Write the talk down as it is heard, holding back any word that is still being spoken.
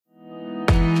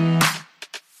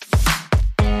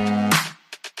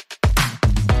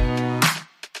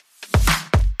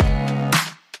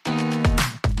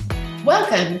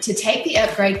Welcome to Take the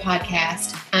Upgrade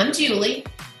podcast. I'm Julie.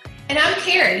 And I'm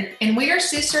Carrie, and we are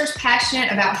sisters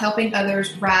passionate about helping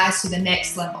others rise to the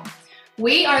next level.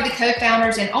 We are the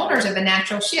co-founders and owners of The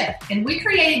Natural Shift, and we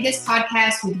created this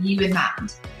podcast with you in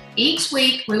mind. Each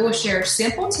week, we will share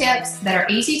simple tips that are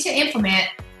easy to implement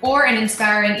or an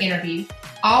inspiring interview,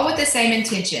 all with the same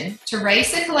intention, to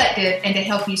raise the collective and to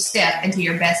help you step into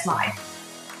your best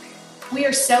life. We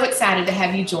are so excited to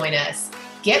have you join us.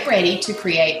 Get ready to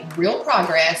create real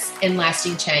progress and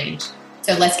lasting change.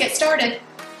 So let's get started.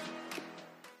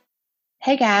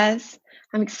 Hey guys,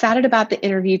 I'm excited about the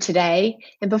interview today.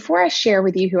 And before I share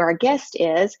with you who our guest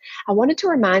is, I wanted to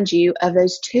remind you of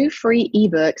those 2 free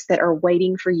ebooks that are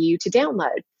waiting for you to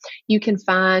download. You can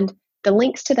find the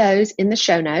links to those in the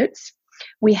show notes.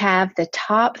 We have the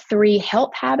top 3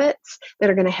 health habits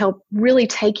that are going to help really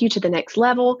take you to the next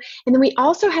level. And then we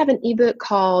also have an ebook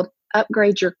called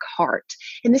Upgrade Your Cart.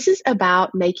 And this is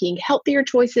about making healthier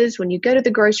choices when you go to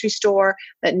the grocery store,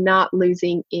 but not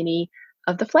losing any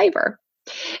of the flavor.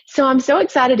 So I'm so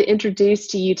excited to introduce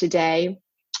to you today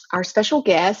our special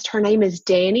guest. Her name is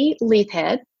Dani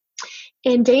Leithead.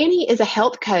 And Dani is a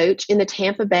health coach in the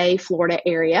Tampa Bay, Florida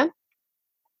area.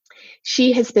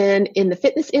 She has been in the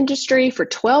fitness industry for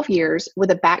 12 years with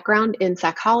a background in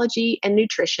psychology and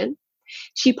nutrition.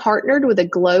 She partnered with a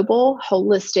global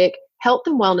holistic health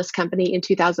and wellness company in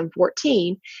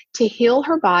 2014 to heal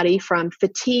her body from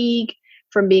fatigue,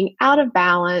 from being out of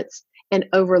balance, and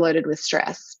overloaded with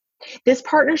stress. This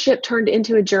partnership turned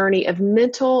into a journey of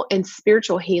mental and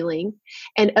spiritual healing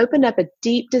and opened up a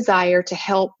deep desire to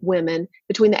help women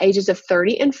between the ages of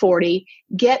 30 and 40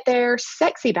 get their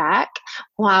sexy back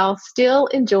while still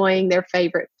enjoying their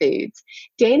favorite foods.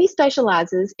 Dani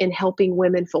specializes in helping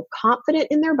women feel confident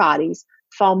in their bodies,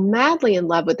 fall madly in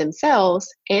love with themselves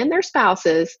and their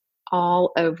spouses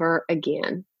all over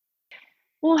again.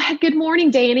 Well, good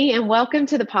morning, Dani, and welcome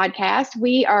to the podcast.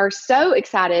 We are so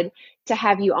excited to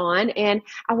have you on. And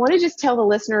I want to just tell the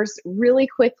listeners really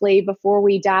quickly before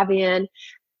we dive in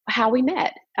how we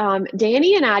met.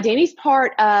 Dani's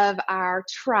part of our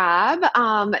tribe.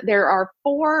 There are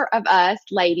 4 of us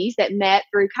ladies that met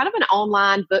through kind of an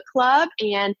online book club,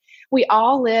 and we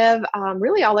all live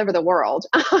really all over the world.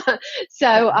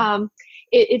 So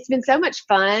it's been so much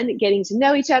fun getting to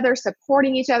know each other,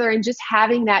 supporting each other, and just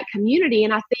having that community.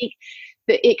 And I think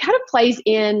that it kind of plays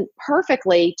in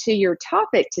perfectly to your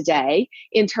topic today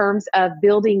in terms of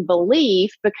building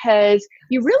belief, because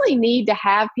you really need to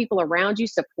have people around you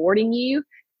supporting you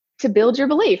to build your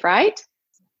belief, right?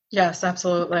 Yes,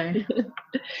 absolutely.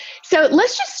 So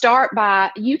let's just start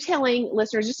by you telling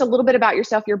listeners just a little bit about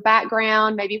yourself, your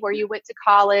background, maybe where you went to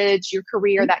college, your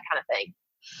career, that kind of thing.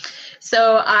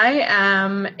 So I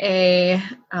am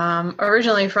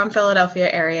originally from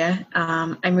Philadelphia area.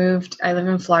 I live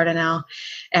in Florida now,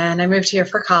 and I moved here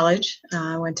for college.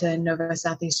 I went to Nova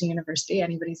Southeastern University.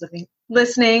 Anybody's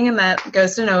listening and that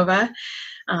goes to Nova,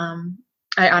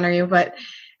 I honor you. But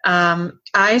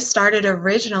I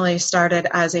originally started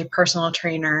as a personal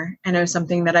trainer, and it was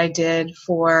something that I did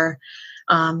for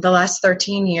the last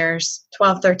 13 years,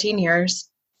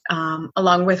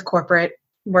 along with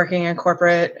working in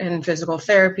corporate and physical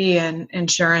therapy and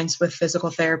insurance with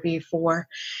physical therapy for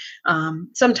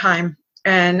some time.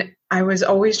 And I was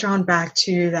always drawn back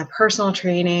to that personal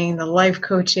training, the life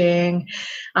coaching,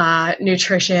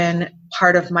 nutrition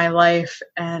part of my life.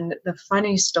 And the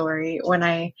funny story, when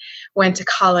I went to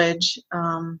college,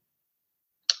 I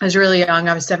was really young.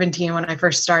 I was 17 when I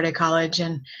first started college,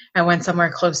 and I went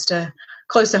somewhere close to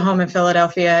home in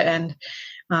Philadelphia, and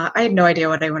I had no idea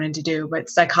what I wanted to do, but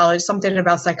something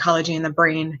about psychology and the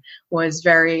brain was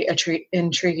very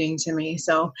intriguing to me.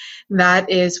 So that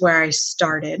is where I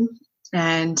started.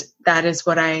 And that is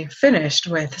what I finished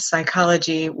with,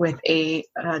 psychology with a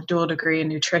dual degree in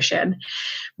nutrition.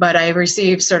 But I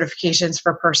received certifications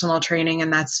for personal training,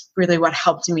 and that's really what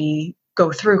helped me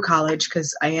go through college,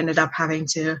 because I ended up having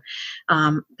to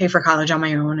pay for college on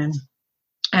my own.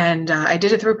 And I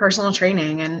did it through personal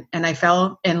training, and I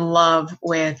fell in love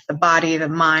with the body, the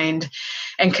mind,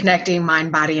 and connecting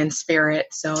mind, body, and spirit.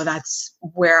 So that's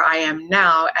where I am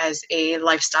now as a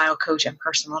lifestyle coach and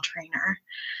personal trainer.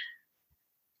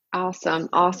 Awesome.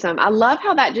 I love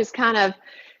how that just kind of,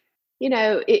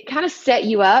 it kind of set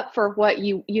you up for what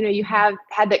you have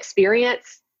had the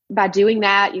experience by doing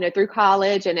that, through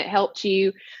college, and it helped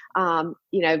you,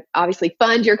 obviously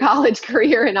fund your college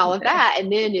career and all of that. And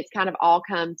then it's kind of all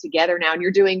come together now, and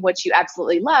you're doing what you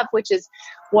absolutely love, which is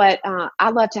what I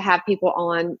love to have people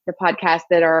on the podcast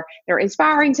they're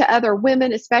inspiring to other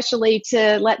women, especially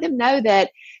to let them know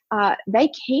that they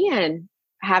can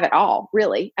have it all,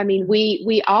 really. I mean,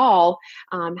 we all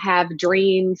have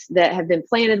dreams that have been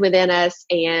planted within us,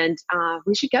 and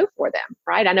we should go for them,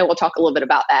 right? I know we'll talk a little bit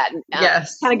about that. And,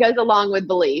 Yes. kind of goes along with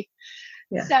belief.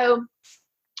 Yeah. So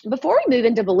before we move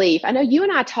into belief, I know you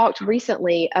and I talked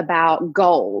recently about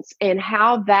goals and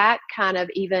how that kind of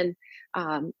even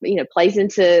plays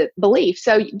into belief.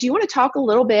 So do you want to talk a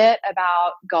little bit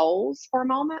about goals for a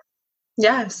moment?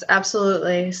 Yes,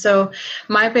 absolutely. So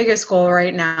my biggest goal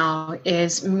right now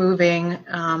is moving.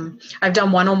 I've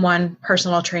done one-on-one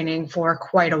personal training for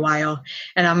quite a while,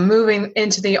 and I'm moving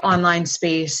into the online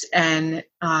space and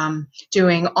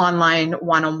doing online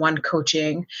one-on-one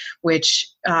coaching, which,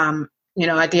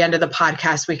 at the end of the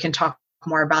podcast, we can talk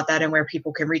more about that and where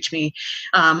people can reach me.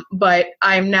 But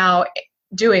I'm now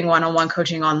doing one-on-one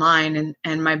coaching online,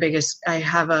 and I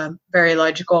have a very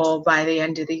large goal by the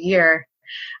end of the year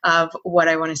of what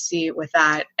I want to see with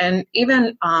that. And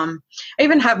even, I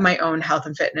even have my own health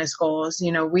and fitness goals.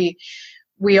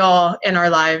 We all in our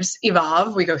lives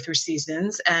evolve, we go through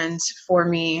seasons. And for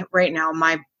me right now,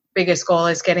 my biggest goal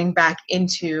is getting back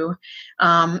into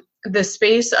the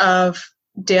space of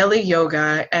daily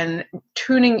yoga and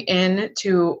tuning in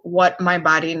to what my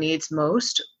body needs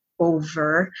most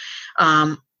over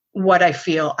what I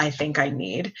think I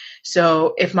need.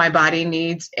 So if my body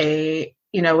needs a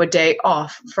day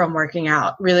off from working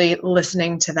out, really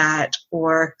listening to that,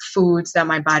 or foods that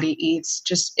my body eats,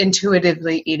 just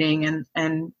intuitively eating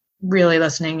and really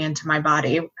listening into my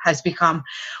body has become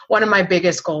one of my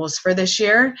biggest goals for this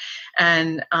year.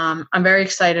 And I'm very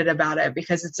excited about it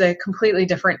because it's a completely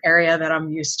different area that I'm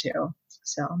used to.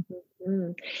 So.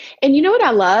 Mm-hmm. And you know what I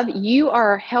love? You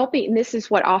are helping, and this is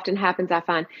what often happens, I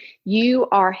find, you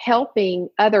are helping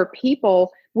other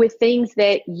people with things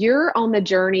that you're on the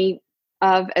journey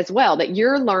of as well, that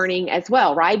you're learning as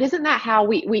well, right? Isn't that how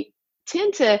we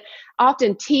tend to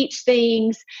often teach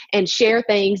things and share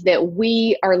things that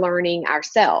we are learning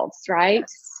ourselves, right?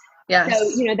 Yes.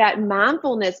 So, that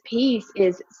mindfulness piece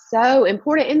is so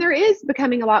important. And there is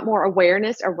becoming a lot more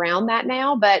awareness around that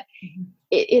now, but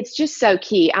it's just so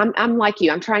key. I'm like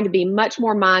you. I'm trying to be much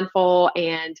more mindful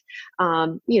and,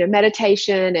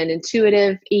 meditation and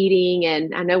intuitive eating.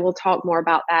 And I know we'll talk more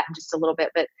about that in just a little bit,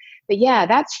 but yeah,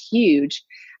 that's huge.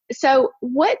 So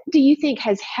what do you think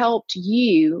has helped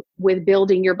you with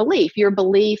building your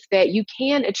belief that you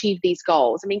can achieve these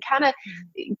goals? I mean, kind of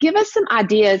give us some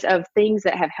ideas of things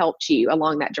that have helped you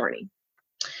along that journey.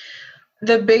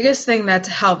 The biggest thing that's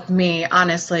helped me,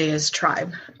 honestly, is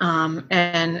tribe.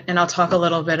 And I'll talk a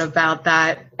little bit about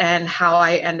that and how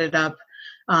I ended up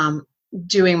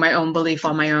doing my own belief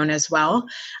on my own as well.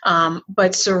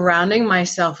 But surrounding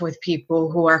myself with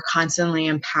people who are constantly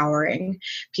empowering,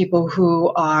 people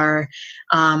who are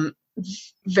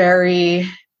very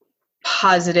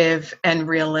positive and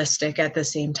realistic at the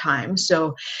same time.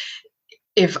 So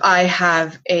if I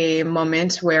have a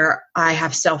moment where I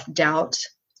have self-doubt,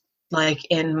 like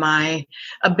in my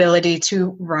ability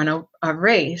to run a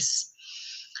race,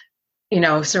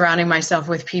 surrounding myself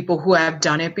with people who have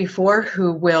done it before,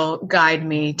 who will guide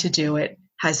me to do it,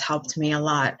 has helped me a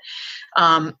lot.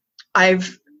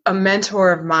 A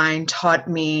mentor of mine taught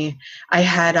me, I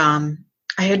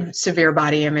had severe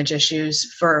body image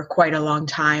issues for quite a long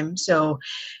time. So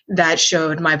that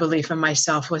showed my belief in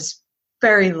myself was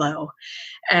very low.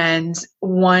 And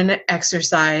one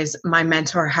exercise my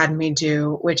mentor had me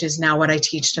do, which is now what I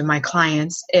teach to my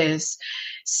clients, is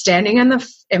standing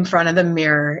in front of the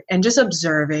mirror and just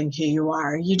observing who you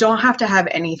are. You don't have to have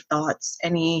any thoughts,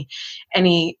 any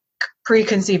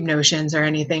preconceived notions or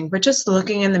anything, but just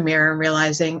looking in the mirror and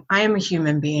realizing I am a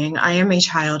human being. I am a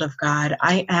child of God.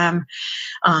 I am,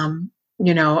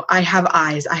 I have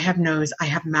eyes, I have nose, I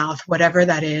have mouth, whatever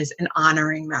that is, and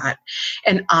honoring that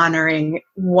and honoring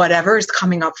whatever is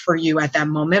coming up for you at that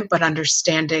moment, but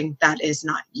understanding that is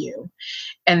not you.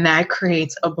 And that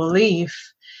creates a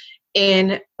belief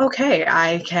in, okay,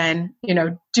 I can,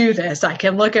 do this. I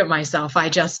can look at myself. I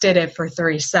just did it for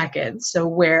 3 seconds. So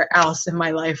where else in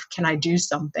my life can I do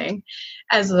something?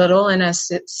 As little and as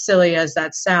silly as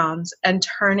that sounds, and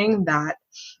turning that,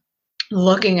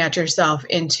 looking at yourself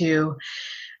into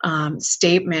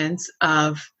statements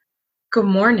of, good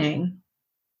morning.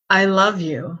 I love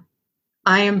you.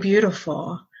 I am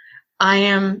beautiful. I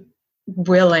am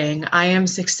willing, I am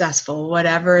successful,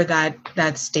 whatever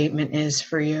that statement is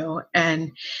for you.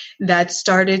 And that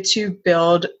started to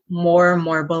build more and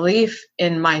more belief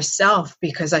in myself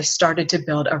because I started to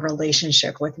build a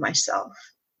relationship with myself.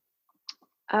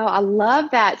 Oh, I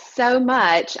love that so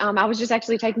much. I was just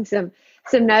actually taking some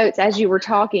notes as you were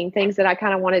talking, things that I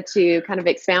kind of wanted to kind of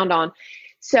expound on.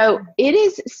 So it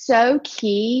is so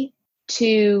key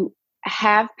to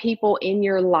have people in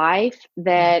your life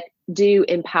that do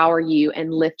empower you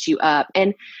and lift you up.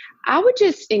 And I would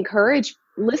just encourage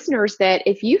listeners that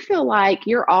if you feel like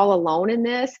you're all alone in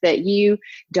this, that you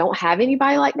don't have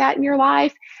anybody like that in your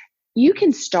life, you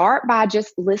can start by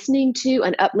just listening to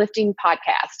an uplifting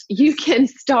podcast. You can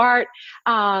start,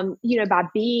 by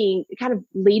being kind of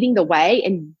leading the way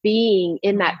and being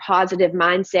in that positive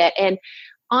mindset. And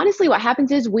honestly, what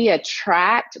happens is we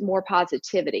attract more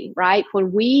positivity, right?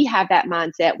 When we have that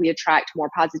mindset, we attract more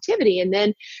positivity. And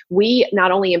then we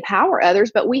not only empower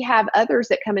others, but we have others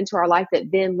that come into our life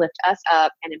that then lift us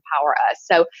up and empower us.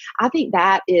 So I think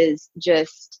that is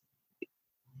just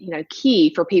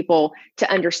key for people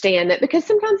to understand that, because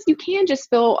sometimes you can just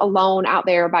feel alone out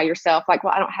there by yourself. Like,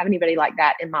 well, I don't have anybody like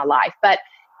that in my life, but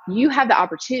you have the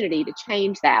opportunity to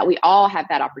change that. We all have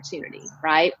that opportunity,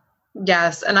 right?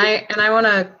 Yes. And I want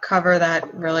to cover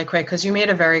that really quick, because you made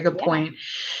a very good point.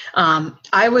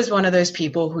 I was one of those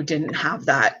people who didn't have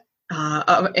that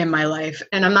in my life.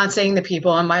 And I'm not saying the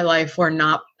people in my life were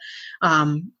not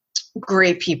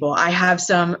great people. I have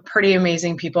some pretty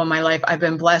amazing people in my life. I've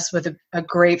been blessed with a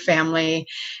great family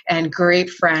and great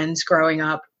friends growing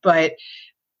up, but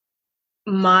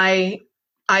I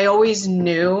always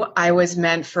knew I was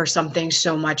meant for something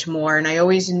so much more. And I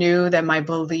always knew that my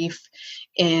belief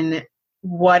in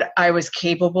what I was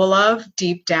capable of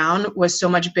deep down was so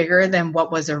much bigger than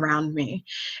what was around me.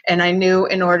 And I knew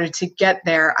in order to get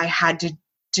there, I had to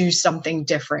do something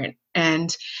different.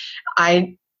 And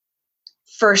I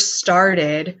first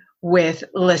started with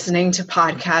listening to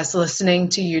podcasts, listening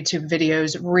to YouTube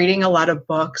videos, reading a lot of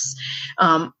books.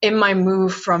 In my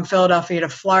move from Philadelphia to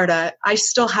Florida, I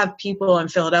still have people in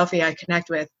Philadelphia I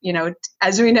connect with.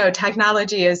 As we know,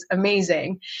 technology is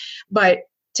amazing, but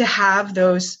to have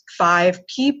those 5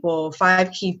 key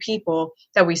people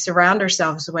that we surround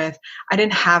ourselves with, I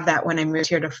didn't have that when I moved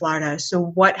here to Florida. So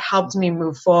what helped me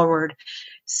move forward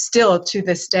still to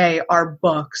this day are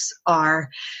books, are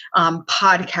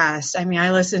podcasts. I mean,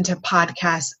 I listen to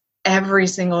podcasts every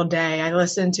single day. I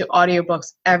listen to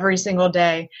audiobooks every single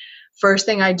day. First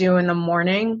thing I do in the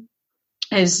morning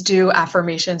is do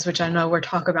affirmations, which I know we'll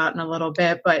talk about in a little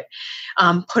bit, but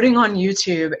putting on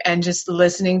YouTube and just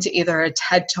listening to either a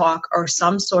TED Talk or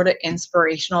some sort of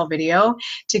inspirational video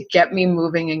to get me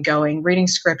moving and going, reading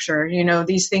scripture,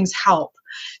 these things help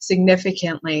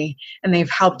significantly, and they've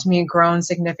helped me grow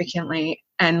significantly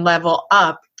and level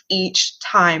up each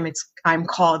time I'm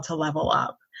called to level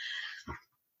up.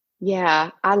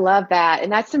 Yeah, I love that. And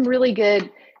that's some really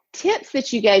good tips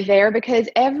that you gave there, because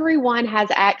everyone has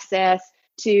access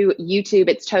to YouTube.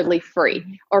 It's totally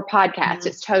free, or podcast.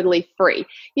 It's totally free.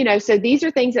 So these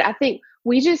are things that I think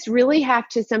we just really have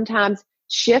to sometimes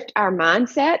shift our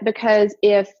mindset, because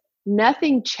if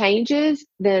nothing changes,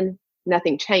 then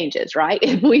nothing changes, right?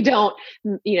 If we don't,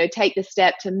 take the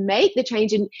step to make the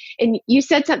change. And you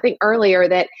said something earlier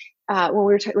that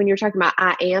when you were talking about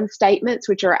I am statements,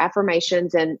 which are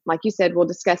affirmations, and like you said, we'll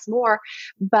discuss more,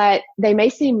 but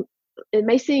it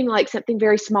may seem like something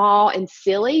very small and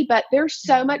silly, but there's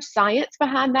so much science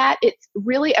behind that. It's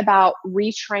really about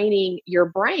retraining your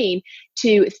brain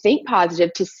to think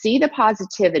positive, to see the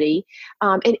positivity.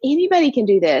 And anybody can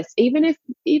do this, even if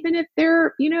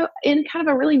they're, in kind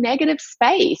of a really negative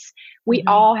space. We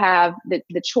all have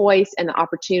the choice and the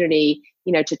opportunity,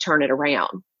 to turn it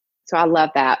around. So I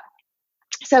love that.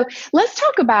 So let's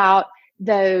talk about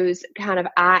those kind of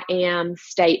I am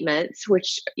statements,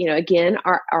 which, again,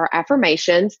 are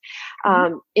affirmations.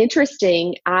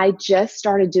 Interesting. I just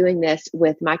started doing this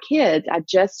with my kids. I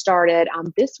just started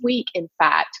this week. In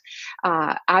fact,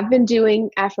 I've been doing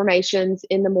affirmations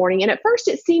in the morning. And at first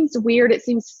it seems weird. It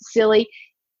seems silly,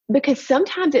 because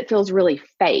sometimes it feels really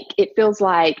fake. It feels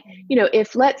like,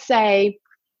 if, let's say,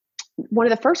 one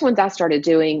of the first ones I started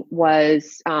doing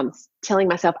was telling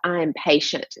myself I am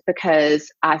patient, because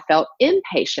I felt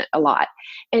impatient a lot.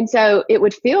 And so it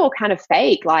would feel kind of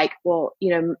fake, like, well,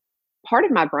 part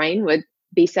of my brain would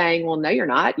be saying, well, no, you're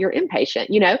not, you're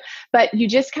impatient, but you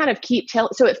just kind of keep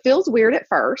telling. So it feels weird at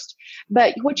first,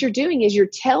 but what you're doing is you're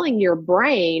telling your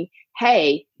brain,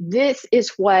 hey, this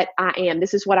is what I am.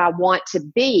 This is what I want to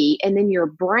be. And then your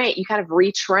brain, you kind of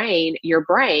retrain your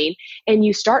brain and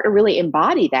you start to really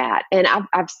embody that. And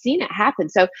I've seen it happen.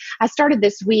 So I started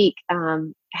this week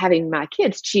having my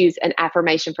kids choose an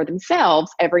affirmation for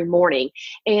themselves every morning.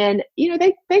 And, they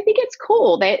think it's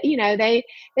cool. They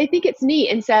think it's neat.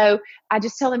 And so I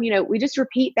just tell them, we just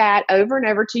repeat that over and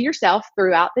over to yourself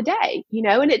throughout the day,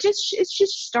 and it's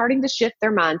just starting to shift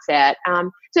their mindset.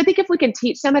 So I think if we can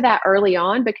teach some of that early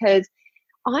on, because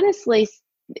honestly,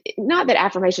 not that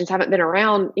affirmations haven't been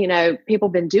around, people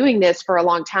have been doing this for a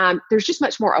long time. There's just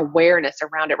much more awareness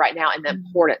around it right now and the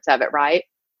importance of it, right?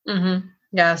 Mm-hmm.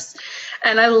 Yes.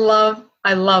 And I love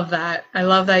that. I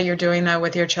love that you're doing that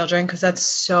with your children, because that's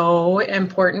so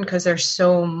important, because there's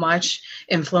so much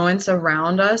influence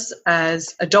around us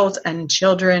as adults and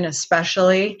children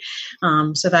especially.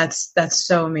 So that's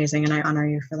so amazing. And I honor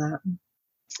you for that.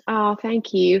 Oh,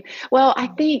 thank you. Well, I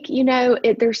think,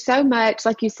 there's so much,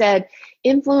 like you said,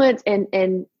 influence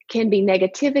and can be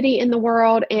negativity in the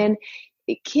world, and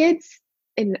kids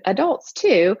and adults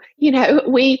too,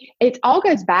 it all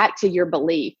goes back to your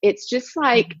belief. It's just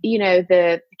like,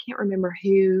 I can't remember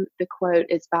who the quote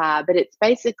is by, but it's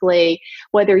basically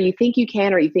whether you think you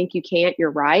can or you think you can't,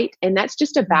 you're right. And that's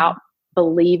just about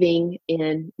believing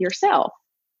in yourself,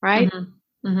 right?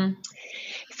 Mm-hmm.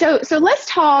 Mm-hmm. So let's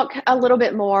talk a little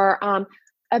bit more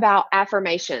about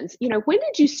affirmations. When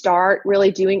did you start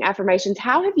really doing affirmations?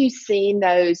 How have you seen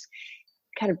those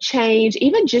kind of change,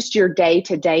 even just your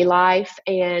day-to-day life,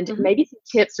 and maybe some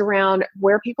tips around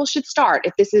where people should start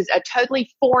if this is a totally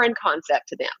foreign concept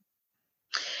to them?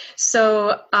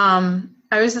 So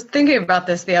I was thinking about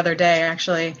this the other day,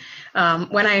 actually.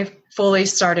 When I fully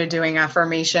started doing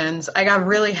affirmations, I got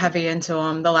really heavy into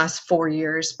them the last 4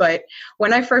 years. But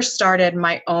when I first started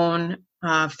my own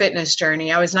fitness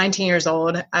journey, I was 19 years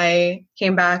old. I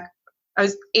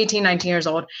was 18, 19 years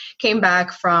old, came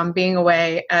back from being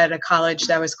away at a college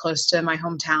that was close to my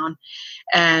hometown.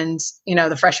 And,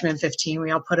 the freshman 15,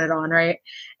 we all put it on, right?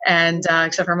 And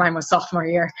except for mine was sophomore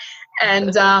year.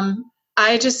 And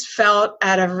I just felt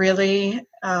at a really,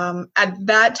 at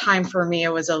that time for me,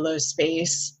 it was a low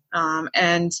space.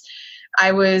 And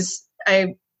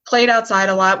I played outside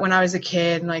a lot when I was a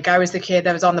kid. Like, I was the kid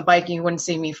that was on the bike and you wouldn't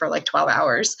see me for like 12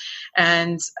 hours.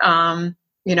 And,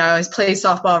 I played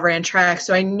softball, ran track.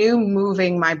 So I knew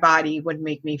moving my body would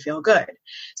make me feel good.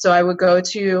 So I would go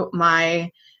to my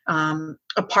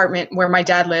apartment where my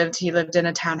dad lived. He lived in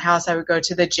a townhouse. I would go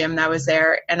to the gym that was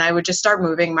there, and I would just start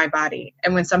moving my body.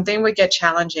 And when something would get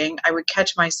challenging, I would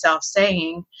catch myself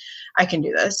saying, I can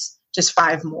do this, just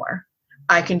 5 more.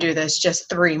 I can do this, just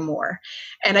 3 more.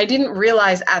 And I didn't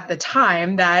realize at the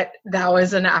time that that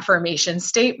was an affirmation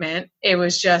statement. It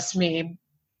was just me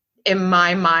in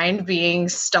my mind being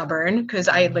stubborn, because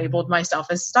I labeled myself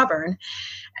as stubborn.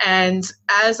 And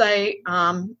as I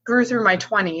grew through my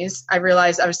 20s, I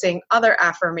realized I was saying other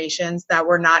affirmations that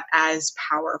were not as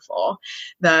powerful.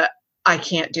 I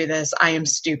can't do this. I am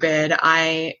stupid.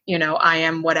 I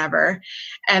am whatever.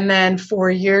 And then 4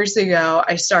 years ago,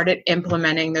 I started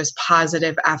implementing those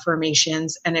positive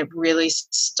affirmations, and it really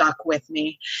stuck with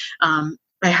me. I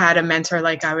had a mentor,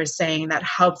 like I was saying, that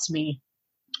helped me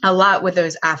a lot with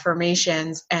those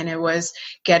affirmations, and it was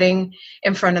getting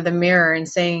in front of the mirror and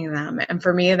saying them. And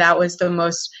for me, that was the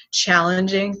most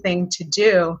challenging thing to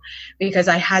do, because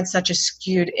I had such a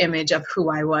skewed image of who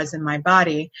I was in my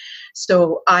body.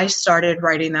 So I started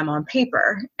writing them on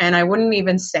paper, and I wouldn't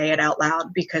even say it out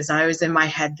loud, because I was in my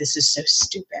head, this is so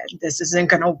stupid. This isn't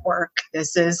going to work.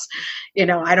 This is,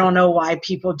 I don't know why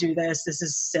people do this. This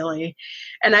is silly.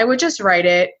 And I would just write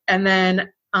it. And then,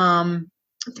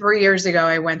 3 years ago,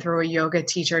 I went through a yoga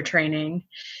teacher training,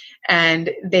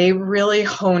 and they really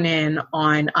hone in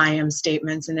on I am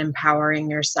statements and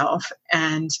empowering yourself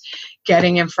and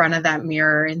getting in front of that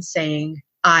mirror and saying,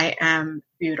 I am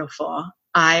beautiful.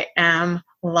 I am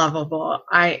lovable.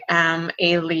 I am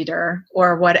a leader,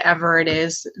 or whatever it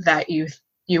is that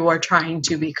you are trying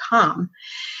to become.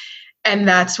 And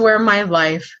that's where my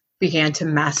life began to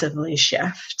massively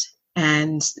shift.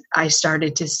 And I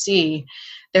started to see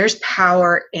there's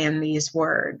power in these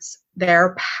words.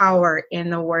 There's power in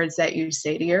the words that you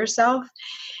say to yourself.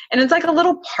 And it's like a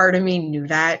little part of me knew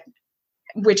that,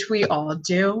 which we all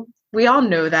do. We all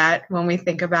know that when we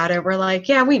think about it. We're like,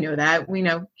 yeah, we know that. We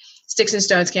know sticks and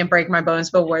stones can't break my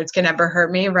bones, but words can never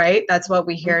hurt me, right? That's what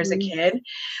we hear as a kid.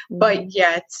 Mm-hmm. But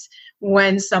yet,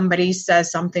 when somebody says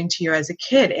something to you as a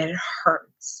kid, it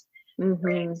hurts. Mm-hmm.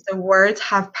 Right? So words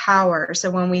have power.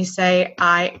 So when we say,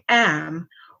 I am,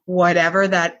 whatever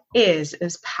that is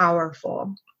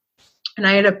powerful. And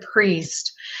I had a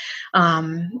priest,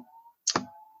 I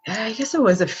guess it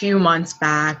was a few months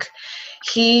back,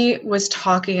 he was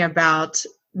talking about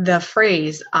the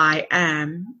phrase, I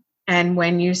am. And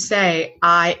when you say,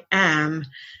 I am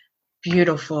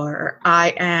beautiful, or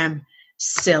I am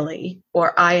silly,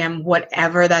 or I am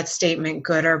whatever that statement,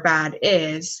 good or bad,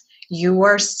 is, you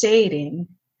are stating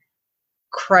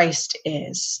Christ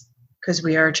is. Because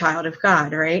we are a child of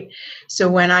God, right? So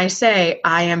when I say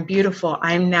I am beautiful,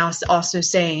 I'm now also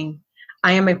saying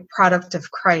I am a product of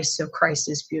Christ, so Christ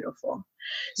is beautiful.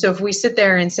 So if we sit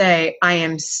there and say, I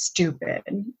am stupid,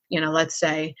 let's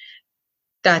say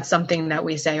that's something that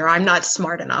we say, or I'm not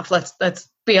smart enough. Let's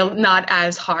be not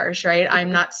as harsh, right?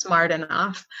 I'm not smart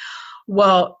enough.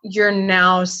 Well, you're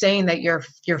now saying that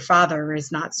your father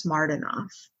is not smart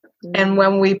enough. And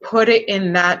when we put it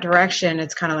in that direction,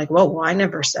 it's kind of like, well, I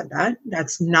never said that.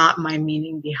 That's not my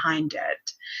meaning behind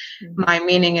it. My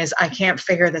meaning is I can't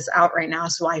figure this out right now,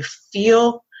 so I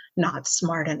feel not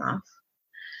smart enough.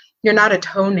 You're not a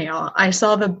toenail. I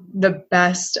saw the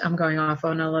best, I'm going off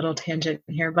on a little tangent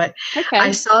here, but okay.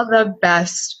 I saw the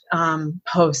best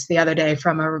post the other day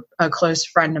from a close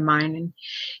friend of mine. And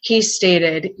he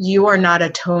stated, you are not a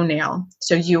toenail,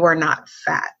 so you are not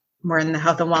fat. We're in the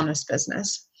health and wellness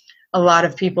business. A lot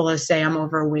of people will say I'm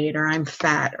overweight or I'm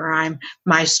fat or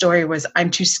my story was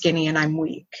I'm too skinny and I'm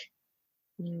weak,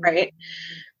 right?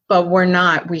 But we're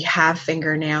not. We have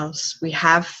fingernails, we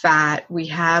have fat, we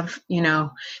have,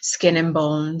 skin and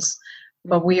bones,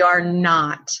 but we are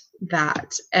not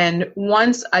that. And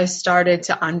once I started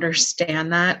to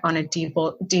understand that on a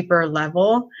deeper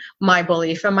level, my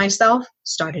belief in myself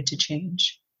started to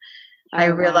change. I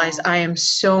realized I am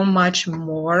so much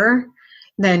more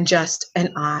than just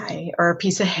an eye or a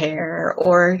piece of hair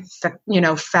or,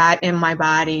 fat in my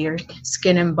body or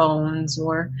skin and bones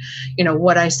or,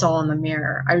 what I saw in the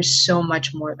mirror. I was so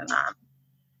much more than that.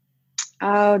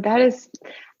 Oh,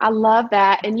 I love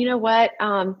that. And you know what?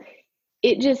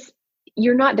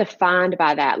 You're not defined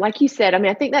by that. Like you said,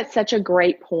 I think that's such a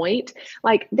great point.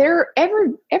 Like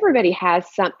everybody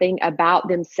has something about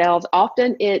themselves.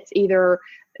 Often it's either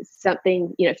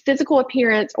something, physical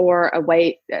appearance or a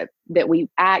way that we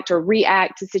act or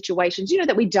react to situations,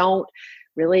 that we don't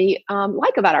really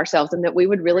like about ourselves and that we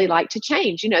would really like to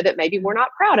change, that maybe we're not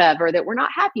proud of or that we're not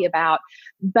happy about.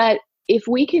 But if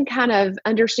we can kind of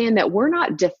understand that we're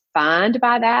not defined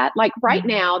by that, like right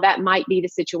now, that might be the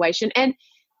situation. And,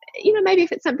 maybe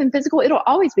if it's something physical, it'll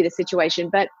always be the situation.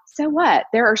 But so what?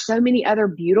 There are so many other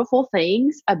beautiful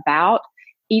things about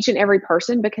each and every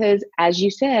person, because as you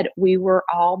said, we were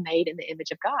all made in the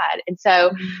image of God. And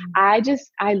so I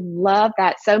love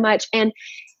that so much. And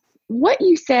what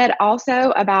you said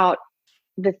also about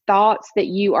the thoughts that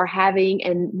you are having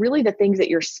and really the things that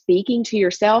you're speaking to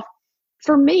yourself,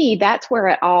 for me, that's where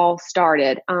it all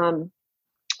started.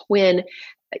 When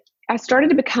I started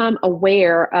to become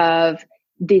aware of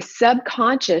the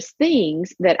subconscious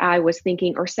things that I was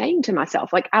thinking or saying to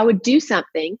myself. Like I would do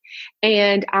something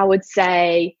and I would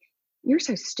say, you're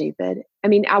so stupid.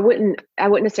 I wouldn't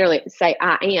necessarily say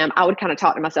I am. I would kind of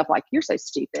talk to myself like, you're so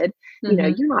stupid.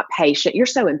 You're not patient. You're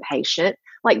so impatient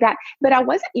like that. But I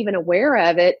wasn't even aware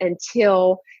of it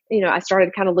until, I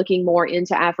started kind of looking more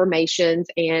into affirmations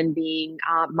and being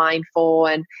mindful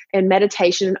and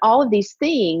meditation and all of these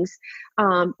things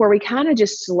where we kind of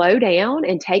just slow down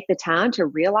and take the time to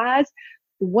realize,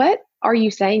 what are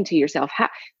you saying to yourself?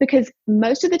 Because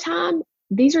most of the time,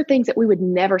 these are things that we would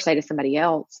never say to somebody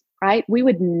else, right? We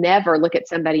would never look at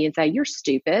somebody and say, you're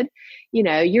stupid,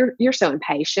 you're so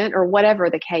impatient or whatever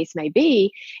the case may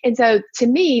be. And so to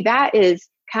me, that is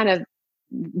kind of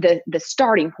the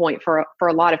starting point for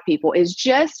a lot of people is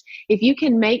just, if you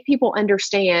can make people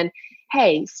understand,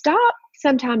 hey, stop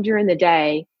sometime during the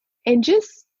day and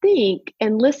just think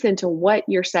and listen to what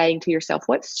you're saying to yourself.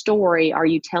 What story are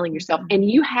you telling yourself?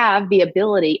 And you have the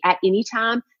ability at any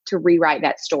time to rewrite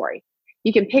that story.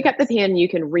 You can pick up the pen and you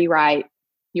can rewrite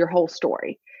your whole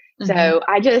story. So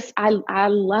I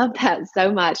love that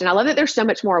so much. And I love that there's so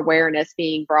much more awareness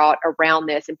being brought around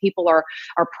this and people are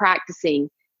practicing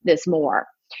this more.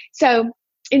 So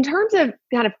in terms of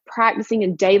kind of practicing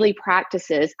and daily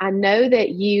practices, I know that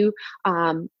you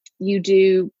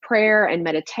do prayer and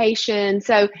meditation.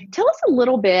 So tell us a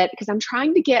little bit, because I'm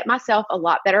trying to get myself a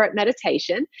lot better at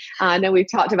meditation. I know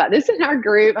we've talked about this in our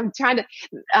group. I'm trying to,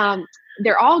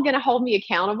 they're all going to hold me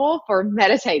accountable for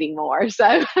meditating more.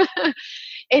 So,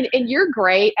 and you're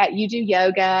great you do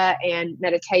yoga and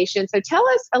meditation. So tell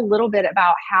us a little bit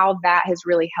about how that has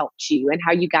really helped you and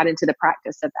how you got into the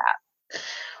practice of that.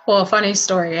 Well, funny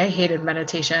story. I hated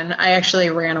meditation. I actually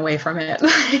ran away from it.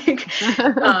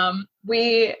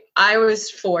 I was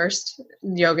forced,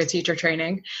 yoga teacher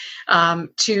training,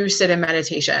 to sit in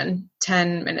meditation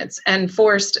 10 minutes. And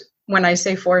forced, when I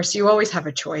say forced, you always have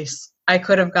a choice. I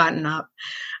could have gotten up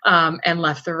and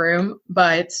left the room,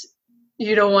 but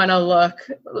you don't want to look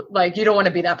like, you don't want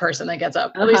to be that person that gets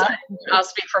up. At least I'll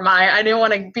speak for I didn't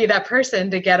want to be that person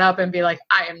to get up and be like,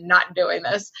 I am not doing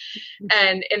this.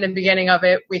 And in the beginning of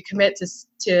it, we commit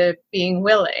to being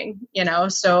willing,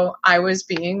 so I was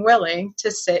being willing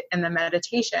to sit in the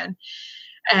meditation.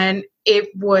 And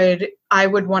I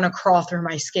would want to crawl through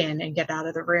my skin and get out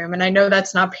of the room. And I know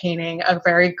that's not painting a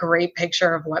very great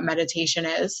picture of what meditation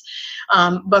is.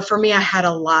 But for me, I had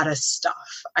a lot of stuff.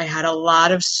 I had a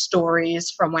lot of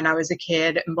stories from when I was a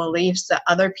kid and beliefs that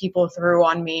other people threw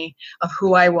on me of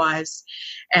who I was.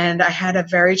 And I had a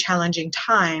very challenging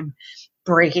time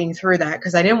breaking through that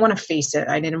because I didn't want to face it.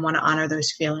 I didn't want to honor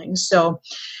those feelings. So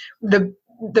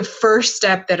the first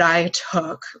step that I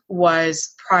took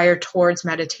was prior towards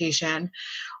meditation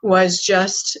was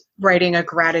just writing a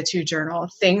gratitude journal,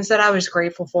 things that I was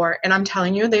grateful for. And I'm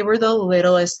telling you, they were the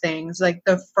littlest things. Like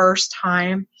the first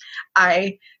time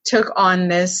I took on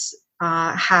this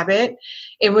habit,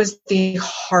 it was the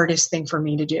hardest thing for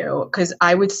me to do because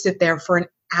I would sit there for an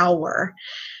hour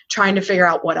trying to figure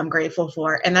out what I'm grateful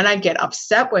for. And then I'd get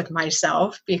upset with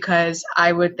myself because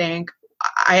I would think,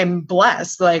 I'm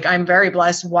blessed. Like, I'm very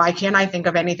blessed. Why can't I think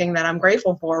of anything that I'm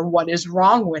grateful for? What is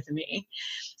wrong with me?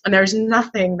 And there's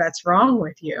nothing that's wrong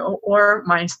with you or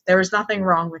there's nothing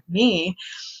wrong with me.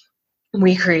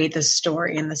 We create this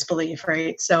story and this belief,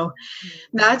 right? So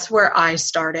that's where I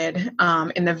started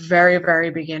in the very, very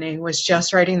beginning was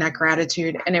just writing that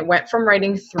gratitude. And it went from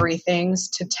writing 3 things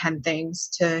to 10 things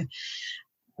to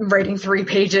writing 3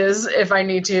 pages if I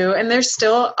need to. And there's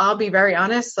still, I'll be very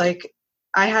honest, like,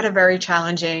 I had a very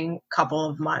challenging couple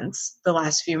of months, the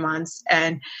last few months,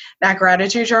 and that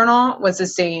gratitude journal was the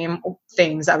same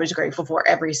things I was grateful for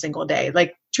every single day.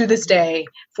 Like to this day,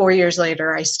 4 years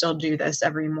later, I still do this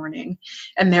every morning.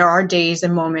 And there are days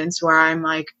and moments where I'm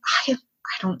like, I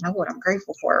don't know what I'm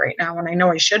grateful for right now. And I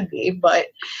know I should be, but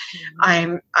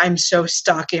I'm so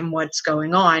stuck in what's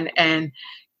going on. And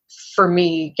for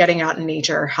me, getting out in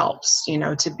nature helps,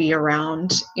 to be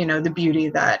around, the beauty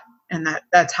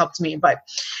that's helped me. But,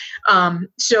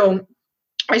 so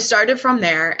I started from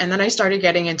there and then I started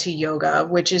getting into yoga,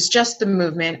 which is just the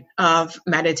movement of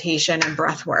meditation and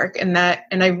breath work. And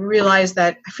I realized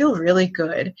that I feel really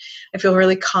good. I feel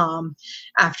really calm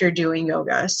after doing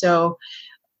yoga. So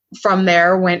from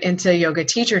there went into yoga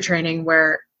teacher training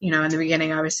where, in the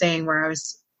beginning I was saying where I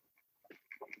was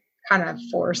kind of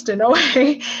forced in a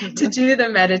way to do the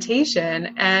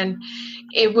meditation. And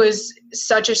it was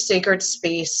such a sacred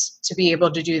space to be able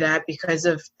to do that because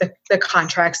of the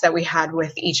contracts that we had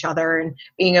with each other and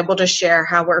being able to share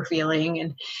how we're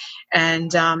feeling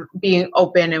and being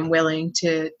open and willing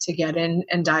to get in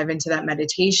and dive into that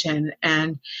meditation.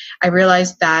 And I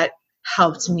realized that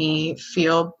helped me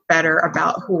feel better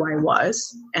about who I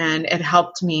was. And it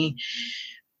helped me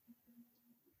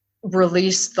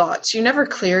release thoughts. You never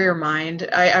clear your mind.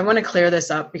 I want to clear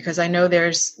this up because I know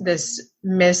there's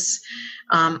this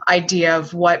idea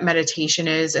of what meditation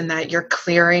is and that you're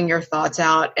clearing your thoughts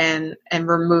out and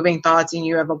removing thoughts and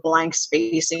you have a blank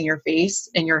space in your face,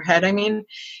 in your head. I mean,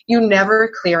 you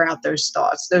never clear out those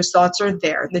thoughts. Those thoughts are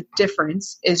there. The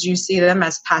difference is you see them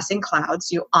as passing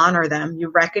clouds. You honor them. You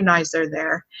recognize they're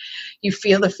there. You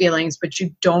feel the feelings, but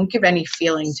you don't give any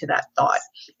feeling to that thought.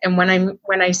 And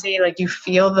when I say like you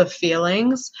feel the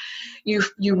feelings, you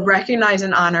recognize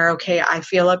and honor, okay, I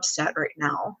feel upset right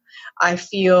now. I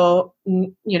feel,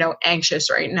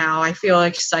 anxious right now. I feel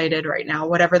excited right now,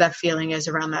 whatever that feeling is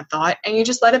around that thought. And you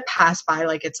just let it pass by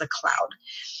like it's a cloud.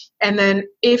 And then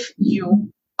if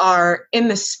you are in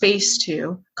the space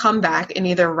to come back and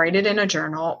either write it in a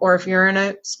journal, or if you're in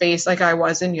a space like I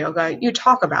was in yoga, you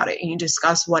talk about it and you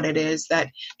discuss what it is that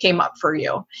came up for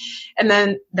you. And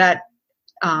then that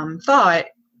thought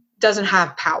doesn't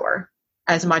have power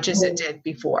as much as it did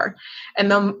before. And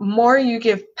the more you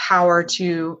give power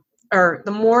to, or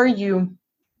the more you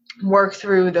work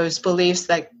through those beliefs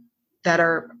that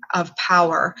are of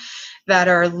power, that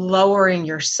are lowering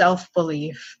your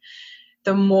self-belief,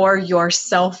 the more your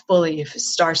self-belief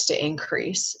starts to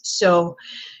increase. So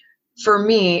for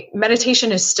me,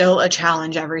 meditation is still a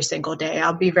challenge every single day.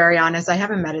 I'll be very honest. I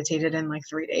haven't meditated in like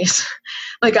 3 days.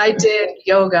 Like I did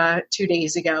yoga 2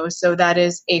 days ago. So that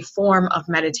is a form of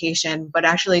meditation, but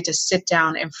actually to sit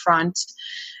down in front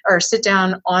or sit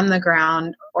down on the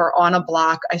ground or on a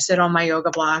block. I sit on my yoga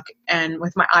block and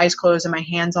with my eyes closed and my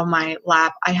hands on my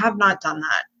lap. I have not done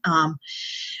that.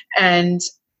 And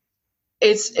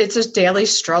it's a daily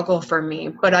struggle for me,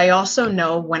 but I also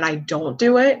know when I don't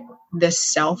do it,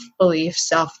 this self-belief,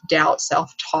 self-doubt,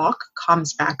 self-talk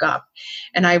comes back up.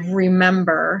 And I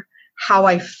remember how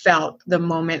I felt the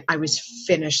moment I was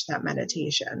finished that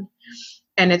meditation.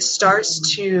 And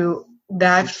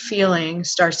that feeling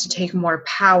starts to take more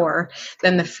power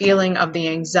than the feeling of the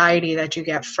anxiety that you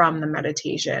get from the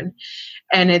meditation.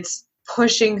 And it's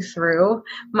pushing through.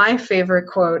 My favorite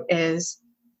quote is,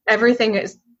 everything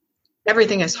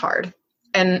is hard.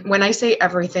 And when I say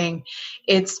everything,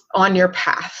 it's on your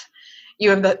path. You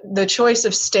have the choice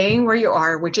of staying where you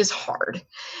are, which is hard,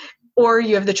 or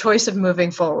you have the choice of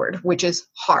moving forward, which is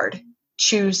hard.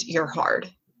 Choose your hard.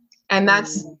 And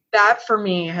that for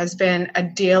me has been a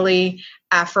daily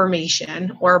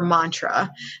affirmation or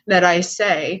mantra that I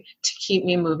say to keep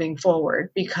me moving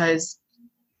forward, because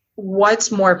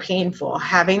what's more painful,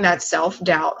 having that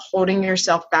self-doubt, holding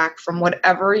yourself back from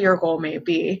whatever your goal may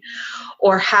be,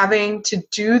 or having to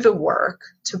do the work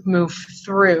to move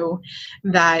through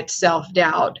that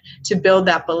self-doubt to build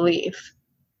that belief?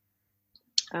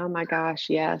 Oh my gosh,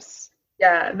 yes.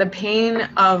 Yeah, the pain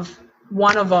of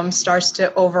one of them starts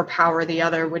to overpower the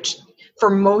other, which for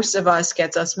most of us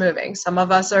gets us moving. Some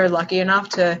of us are lucky enough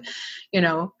to,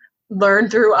 learn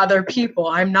through other people.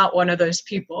 I'm not one of those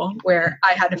people where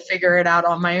I had to figure it out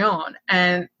on my own.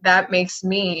 And that makes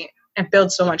me and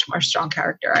builds so much more strong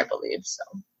character, I believe. So.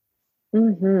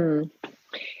 Mm-hmm.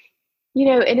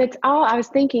 And it's all, I was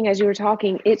thinking as you were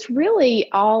talking, it's really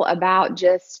all about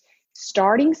just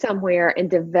starting somewhere and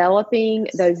developing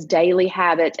those daily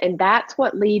habits. And that's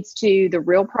what leads to the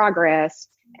real progress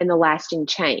and the lasting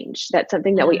change. That's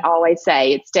something that we always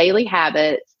say. It's daily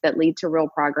habits that lead to real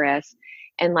progress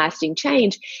and lasting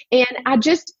change. And I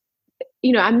just,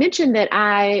 I mentioned that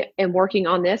I am working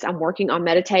on this. I'm working on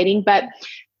meditating, but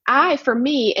for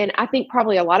me, and I think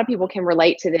probably a lot of people can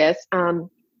relate to this,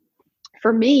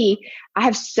 for me, I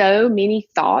have so many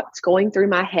thoughts going through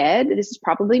my head. This is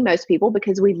probably most people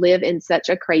because we live in such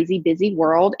a crazy, busy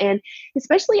world. And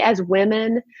especially as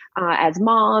women, as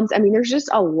moms, I mean, there's just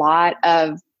a lot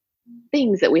of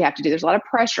things that we have to do. There's a lot of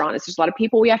pressure on us. There's a lot of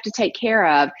people we have to take care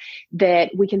of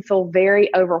that we can feel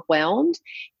very overwhelmed.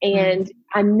 And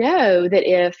I know that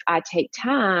if I take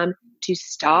time to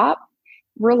stop,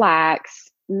 relax,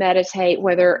 meditate,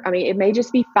 it may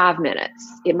just be 5 minutes,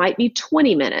 it might be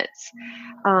 20 minutes,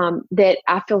 that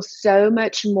I feel so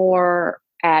much more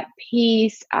at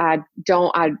peace. I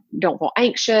don't feel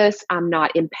anxious. I'm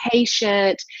not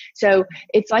impatient. So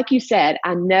it's like you said,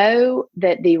 I know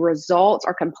that the results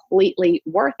are completely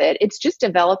worth it. It's just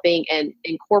developing and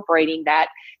incorporating that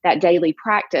daily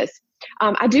practice.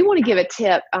 I do want to give a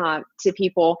tip to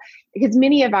people because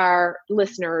many of our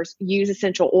listeners use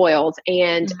essential oils,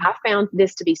 and I found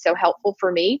this to be so helpful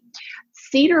for me.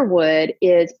 Cedar wood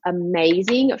is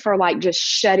amazing for just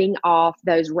shutting off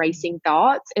those racing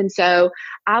thoughts. And so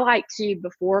I like to,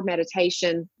 before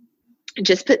meditation,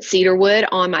 just put cedar wood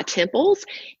on my temples,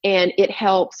 and it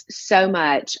helps so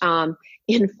much.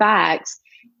 In fact,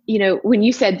 when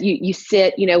you said you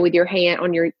sit, with your hand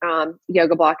on your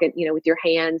yoga block and, with your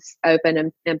hands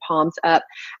open and palms up,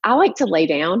 I like to lay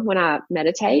down when I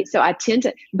meditate. So I tend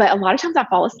to, but a lot of times I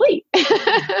fall asleep. But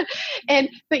I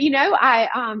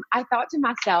thought to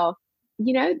myself,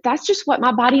 that's just what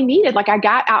my body needed.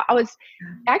 I was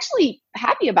actually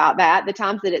happy about that, the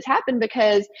times that it's happened,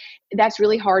 because that's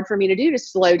really hard for me to do, to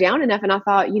slow down enough. And I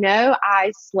thought,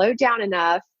 I slowed down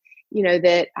enough,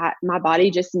 that my body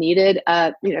just needed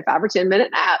a, 5 or 10 minute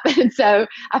nap. And so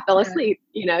I fell asleep,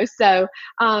 so,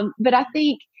 but I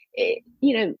think,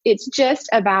 it's just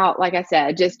about, like I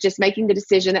said, just making the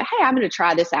decision that, hey, I'm going to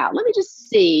try this out. Let me just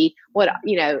see what,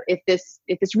 if this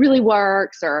really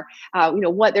works, or,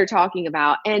 what they're talking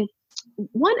about. And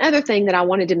one other thing that I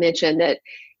wanted to mention that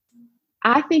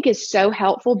I think is so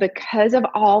helpful, because of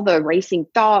all the racing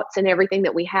thoughts and everything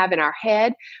that we have in our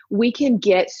head, we can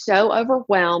get so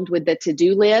overwhelmed with the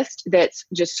to-do list that's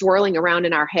just swirling around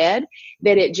in our head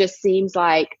that it just seems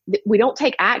like we don't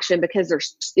take action because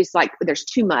there's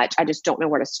too much. I just don't know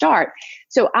where to start.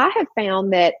 So I have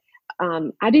found that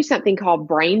I do something called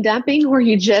brain dumping, where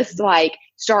you just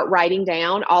start writing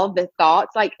down all of the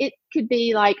thoughts. It could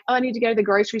be oh, I need to go to the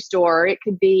grocery store. It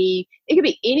could be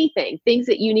anything, things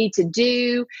that you need to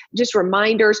do, just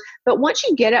reminders. But once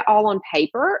you get it all on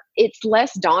paper, it's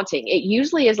less daunting. It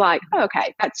usually is oh,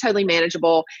 okay, that's totally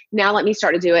manageable. Now let me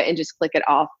start to do it and just click it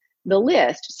off the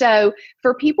list. So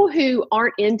for people who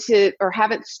aren't into or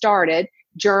haven't started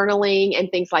journaling and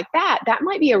things like that, that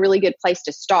might be a really good place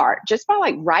to start, just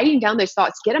by writing down those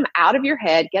thoughts, get them out of your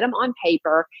head, get them on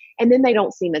paper, and then they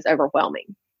don't seem as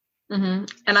overwhelming. And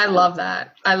I love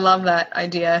that. I love that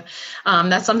idea.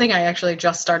 That's something I actually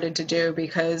just started to do,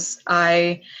 because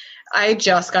I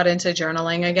just got into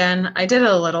journaling again. I did it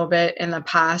a little bit in the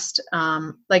past.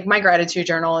 My gratitude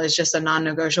journal is just a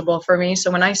non-negotiable for me.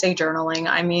 So when I say journaling,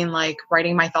 I mean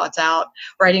writing my thoughts out,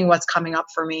 writing what's coming up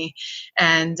for me.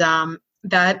 And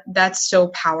that's so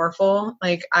powerful.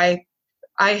 I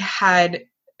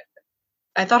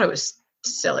thought it was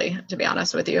silly, to be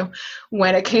honest with you,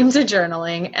 when it came to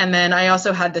journaling. And then I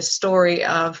also had this story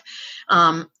of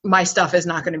my stuff is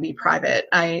not going to be private.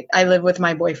 I live with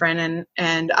my boyfriend,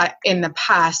 and I, in the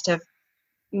past, have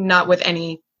not with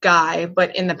any guy,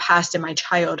 but in the past, in my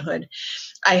childhood,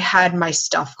 I had my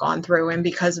stuff gone through. And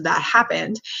because that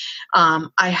happened,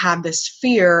 I had this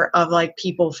fear of like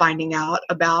people finding out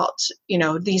about,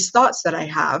 these thoughts that I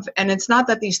have. And it's not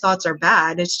that these thoughts are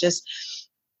bad. It's just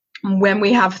when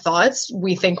we have thoughts,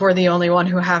 we think we're the only one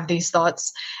who have these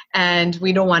thoughts, and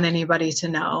we don't want anybody to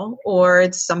know, or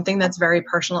it's something that's very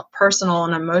personal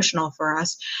and emotional for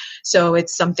us. So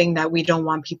it's something that we don't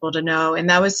want people to know. And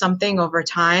that was something over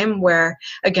time where,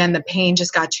 again, the pain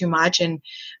just got too much. And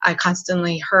I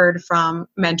constantly heard from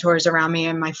mentors around me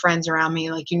and my friends around me,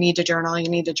 like, you need to journal, you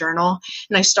need to journal.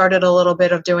 And I started a little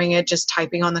bit of doing it, just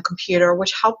typing on the computer,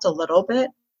 which helped a little bit.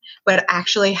 But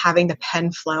actually having the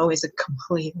pen flow is a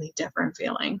completely different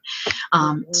feeling.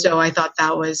 So I thought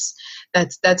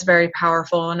that's very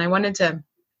powerful. And I wanted to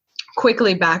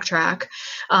quickly backtrack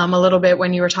a little bit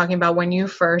when you were talking about when you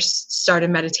first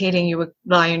started meditating, you would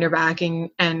lie on your back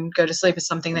and go to sleep. Is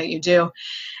something that you do.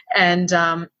 And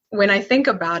when I think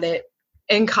about it,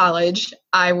 in college,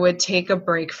 I would take a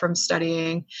break from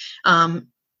studying.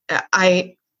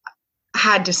 I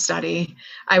had to study.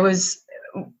 I was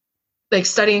like,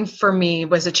 studying for me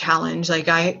was a challenge. Like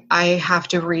I have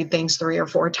to read things 3 or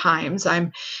 4 times.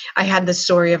 I had the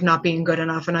story of not being good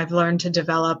enough, and I've learned to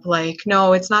develop like,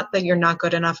 no, it's not that you're not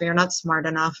good enough or you're not smart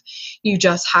enough. You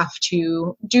just have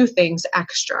to do things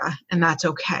extra, and that's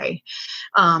okay.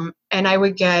 And I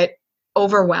would get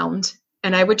overwhelmed,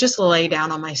 and I would just lay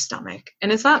down on my stomach.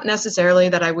 And it's not necessarily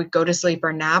that I would go to sleep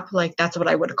or nap. Like that's what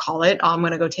I would call it. Oh, I'm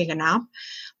going to go take a nap.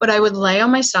 But I would lay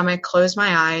on my stomach, close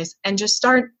my eyes, and just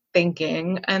start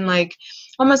thinking and like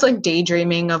almost like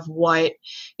daydreaming of what,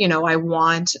 I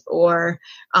want, or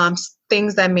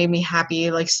things that made me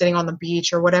happy, like sitting on the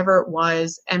beach or whatever it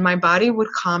was. And my body would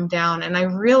calm down. And I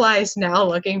realized now,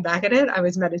 looking back at it, I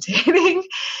was meditating.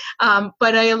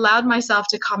 But I allowed myself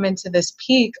to come into this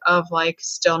peak of like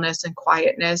stillness and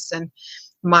quietness, and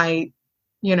my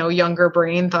younger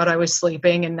brain thought I was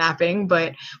sleeping and napping.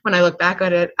 But when I look back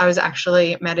at it, I was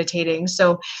actually meditating.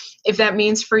 So if that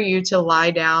means for you to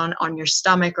lie down on your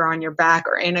stomach or on your back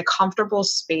or in a comfortable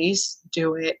space,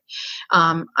 do it.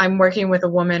 I'm working with a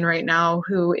woman right now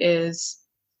who is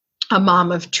a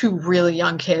mom of 2 really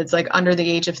young kids, like under the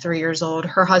age of 3 years old.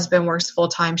 Her husband works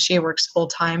full-time. She works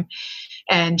full-time.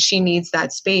 And she needs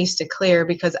that space to clear,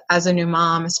 because as a new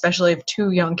mom, especially of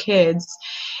 2 young kids,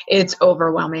 it's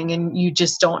overwhelming and you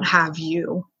just don't have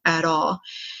you at all.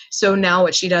 So now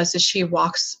what she does is she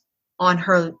walks on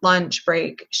her lunch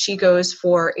break. She goes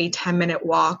for a 10-minute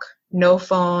walk, no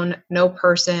phone, no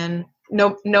person,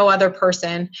 no other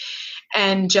person,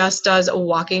 and just does a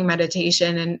walking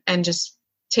meditation and just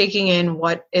taking in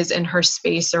what is in her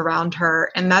space around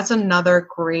her. And that's another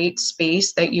great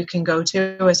space that you can go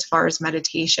to as far as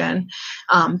meditation,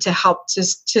 to help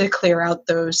to clear out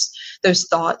those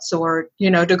thoughts, or,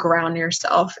 to ground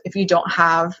yourself if you don't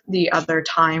have the other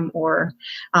time or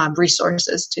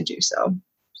resources to do so.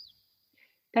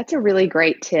 That's a really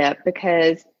great tip,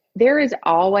 because there is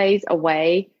always a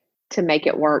way to make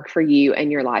it work for you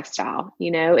and your lifestyle.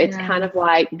 It's kind of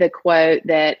like the quote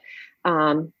that,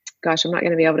 gosh, I'm not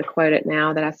going to be able to quote it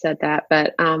now that I said that,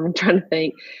 but I'm trying to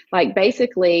think. Like,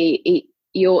 basically,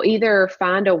 you'll either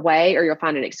find a way or you'll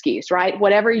find an excuse, right?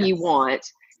 Whatever you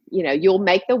want, you'll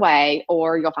make the way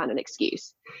or you'll find an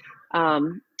excuse.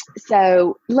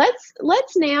 So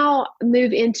let's now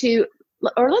move into,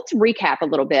 or let's recap a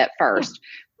little bit first.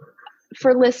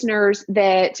 For listeners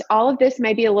that all of this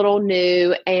may be a little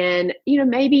new, and,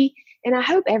 maybe, and I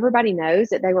hope everybody knows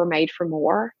that they were made for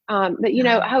more. But,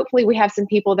 hopefully we have some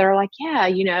people that are like, yeah,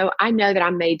 I know that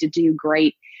I'm made to do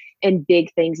great and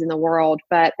big things in the world,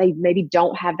 but they maybe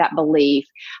don't have that belief.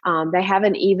 They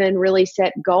haven't even really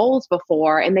set goals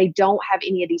before, and they don't have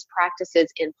any of these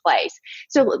practices in place.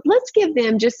 So let's give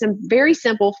them just some very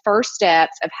simple first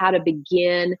steps of how to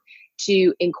begin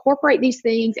to incorporate these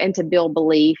things and to build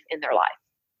belief in their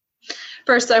life.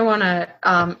 First, I want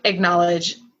to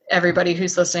acknowledge everybody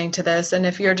who's listening to this. And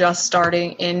if you're just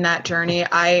starting in that journey,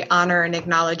 I honor and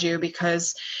acknowledge you,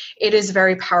 because it is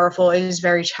very powerful. It is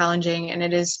very challenging. And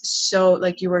it is so,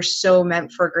 like, you are so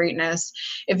meant for greatness.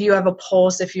 If you have a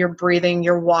pulse, if you're breathing,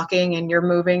 you're walking, and you're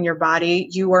moving your body,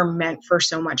 you are meant for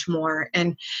so much more.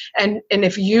 And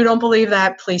if you don't believe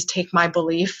that, please take my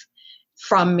belief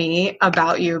from me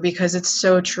about you, because it's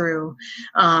so true.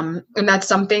 And that's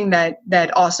something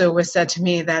that also was said to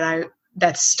me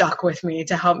that stuck with me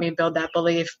to help me build that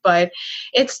belief. But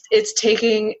it's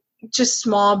taking just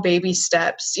small baby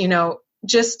steps,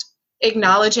 just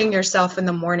acknowledging yourself in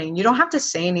the morning. You don't have to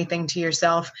say anything to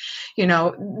yourself.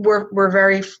 We're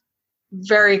very,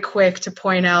 very quick to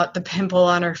point out the pimple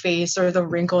on our face or the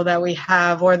wrinkle that we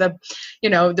have, or the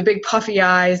big puffy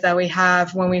eyes that we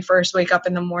have when we first wake up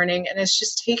in the morning. And it's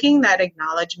just taking that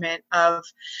acknowledgement of,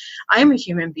 I am a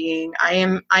human being. I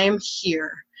am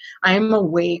here. I am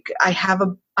awake.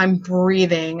 I'm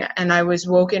breathing, and I was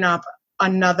woken up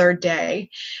another day.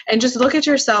 And just look at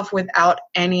yourself without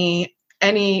any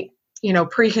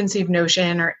preconceived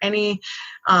notion or any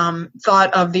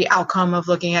thought of the outcome of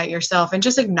looking at yourself, and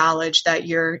just acknowledge that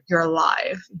you're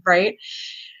alive, right?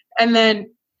 And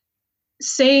then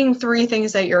saying 3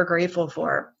 things that you're grateful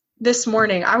for. This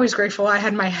morning, I was grateful I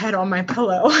had my head on my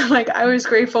pillow. Like, I was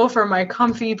grateful for my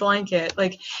comfy blanket.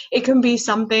 Like, it can be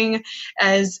something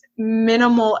as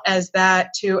minimal as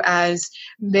that to as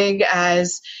big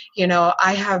as,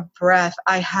 I have breath.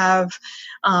 I have,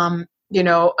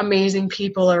 amazing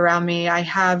people around me. I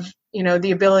have,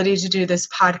 the ability to do this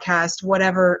podcast,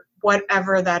 whatever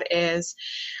that is.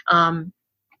 And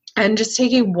just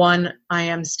taking one I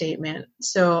am statement.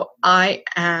 So I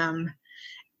am,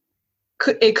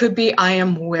 it could be I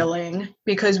am willing,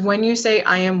 because when you say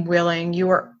I am willing, you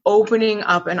are opening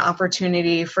up an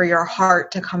opportunity for your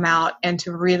heart to come out and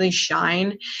to really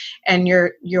shine, and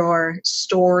your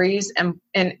stories and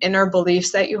inner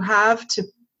beliefs that you have to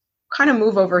kind of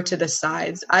move over to the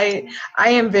sides. I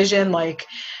envision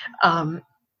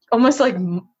almost like,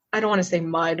 I don't want to say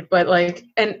mud, but like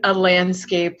a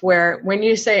landscape where when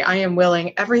you say I am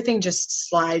willing, everything just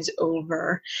slides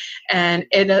over, and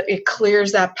it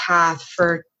clears that path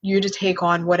for you to take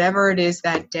on whatever it is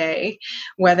that day,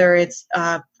 whether it's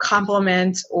a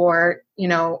compliment or,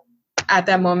 at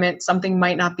that moment, something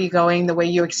might not be going the way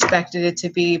you expected it to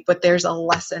be, but there's a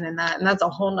lesson in that. And that's a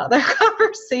whole nother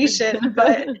conversation.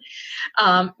 But,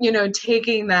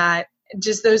 taking that,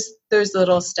 just those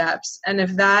little steps. And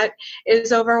if that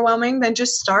is overwhelming, then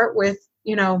just start with,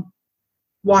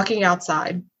 walking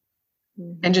outside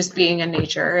and just being in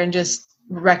nature and just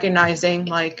recognizing,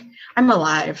 like, I'm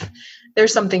alive.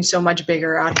 There's something so much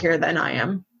bigger out here than I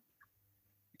am.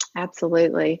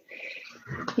 Absolutely.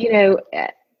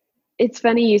 It's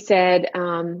funny you said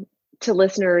to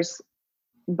listeners,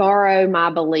 borrow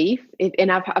my belief.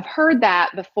 And I've heard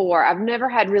that before. I've never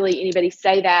had really anybody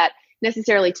say that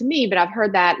necessarily to me, but I've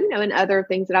heard that, in other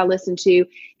things that I listen to.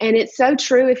 And it's so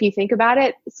true if you think about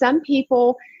it. Some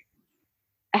people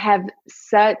have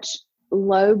such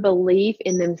low belief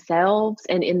in themselves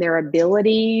and in their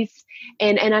abilities.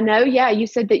 And I know, you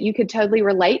said that you could totally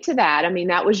relate to that. I mean,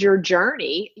 that was your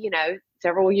journey,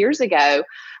 several years ago.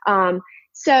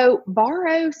 So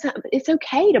it's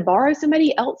okay to borrow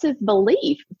somebody else's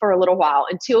belief for a little while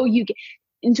until you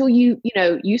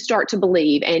start to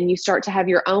believe and you start to have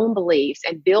your own beliefs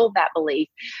and build that belief.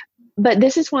 But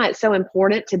this is why it's so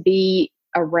important to be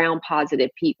around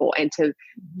positive people and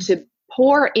to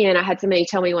pour in. I had somebody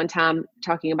tell me one time,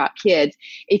 talking about kids,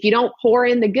 if you don't pour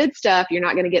in the good stuff, you're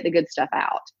not going to get the good stuff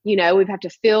out. We have to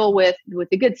fill with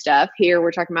the good stuff. Here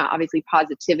we're talking about obviously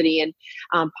positivity and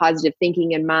positive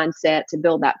thinking and mindset to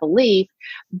build that belief.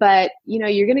 But,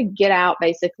 you're going to get out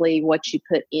basically what you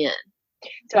put in.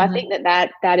 So I think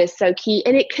that is so key.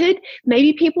 And it could,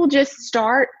 maybe people just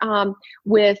start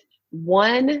with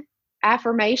one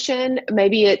affirmation.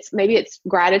 Maybe it's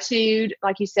gratitude,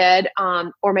 like you said,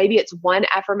 or maybe it's one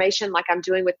affirmation like I'm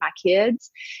doing with my kids.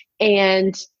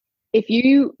 And if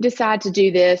you decide to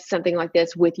do something like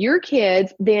this with your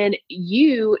kids, then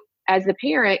you as the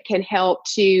parent can help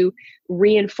to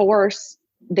reinforce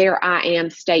their I am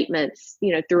statements,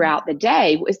 throughout the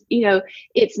day.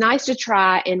 It's nice to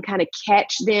try and kind of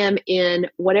catch them in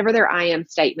whatever their I am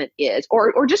statement is,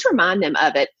 or just remind them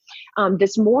of it.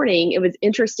 This morning, it was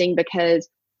interesting because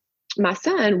my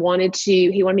son wanted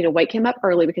me to wake him up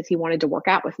early because he wanted to work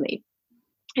out with me.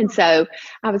 And so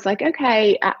I was like,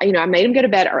 okay, I made him go to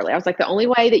bed early. I was like, the only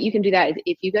way that you can do that is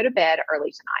if you go to bed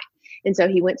early tonight. And so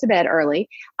he went to bed early.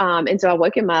 And so I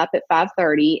woke him up at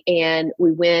 5:30 and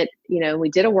we went, we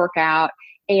did a workout.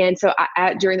 And so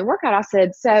during the workout, I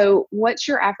said, so what's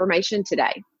your affirmation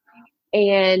today?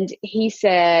 And he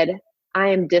said, I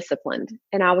am disciplined.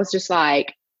 And I was just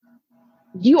like,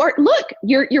 you're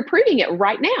proving it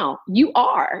right now. You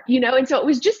are, and so it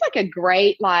was just like a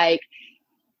great, I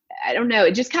don't know,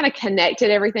 it just kind of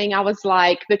connected everything. I was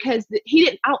like, because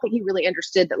I don't think he really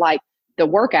understood that the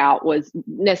workout was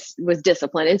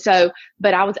discipline. And so,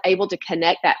 but I was able to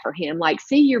connect that for him.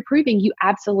 See, you're proving you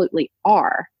absolutely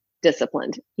are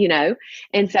disciplined,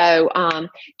 And so,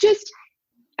 just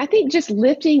I think just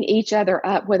lifting each other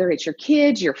up, whether it's your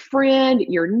kids, your friend,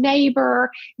 your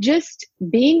neighbor, just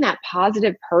being that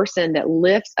positive person that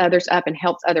lifts others up and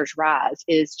helps others rise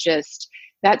is just,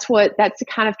 that's the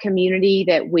kind of community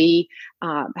that we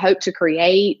hope to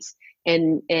create.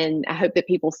 And I hope that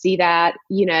people see that,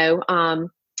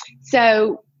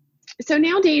 So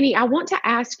now, Dani, I want to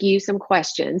ask you some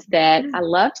questions that I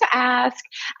love to ask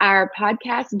our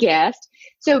podcast guest.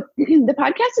 So the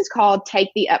podcast is called Take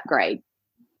the Upgrade.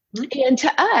 And to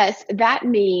us, that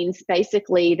means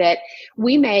basically that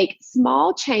we make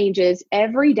small changes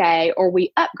every day, or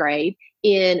we upgrade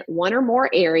in one or more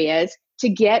areas to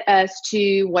get us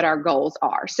to what our goals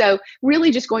are. So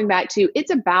really just going back to,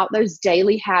 it's about those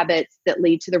daily habits that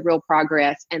lead to the real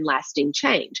progress and lasting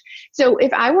change. So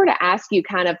if I were to ask you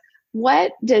kind of,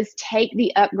 what does take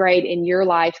the upgrade in your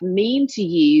life mean to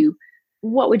you?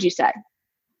 What would you say?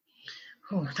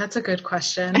 Oh, that's a good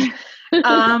question.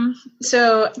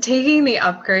 So taking the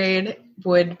upgrade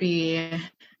would be,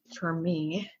 for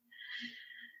me,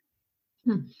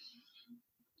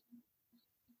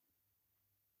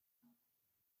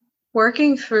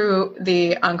 working through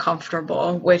the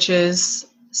uncomfortable, which is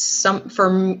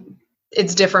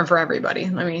it's different for everybody.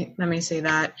 Let me say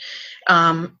that.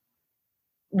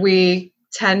 We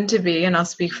tend to be, and I'll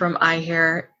speak from I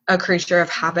here, a creature of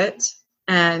habit,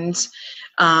 and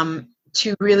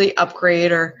to really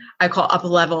upgrade, or I call up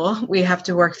level, we have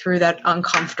to work through that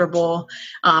uncomfortable,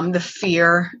 the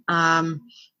fear, the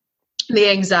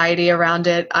anxiety around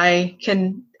it. I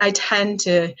tend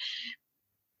to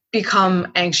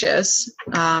become anxious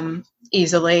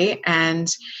easily,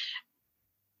 and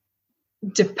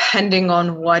depending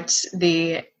on what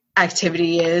the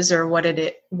activity is or what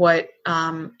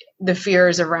the fear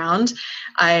is around,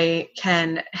 I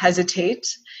can hesitate.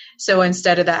 So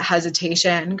instead of that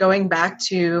hesitation, going back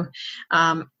to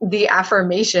the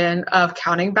affirmation of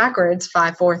counting backwards,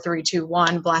 5, 4, 3, 2,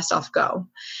 1, blast off, go.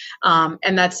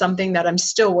 And that's something that I'm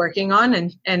still working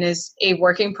on and is a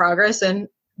work in progress, and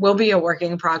will be a work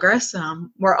in progress.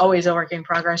 We're always a work in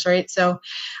progress, right? So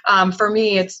for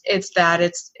me,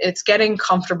 it's getting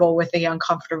comfortable with the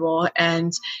uncomfortable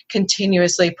and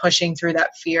continuously pushing through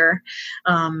that fear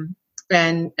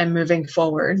and moving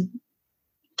forward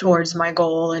towards my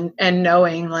goal, and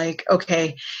knowing like,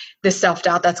 okay, this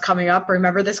self-doubt that's coming up,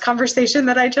 remember this conversation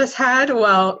that I just had?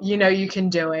 Well, you can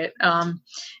do it.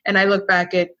 And I look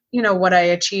back at, what I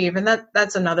achieve, and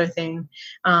that's another thing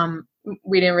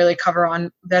we didn't really cover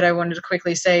on that I wanted to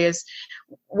quickly say is,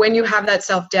 when you have that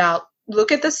self-doubt,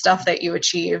 look at the stuff that you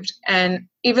achieved. And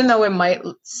even though it might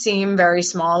seem very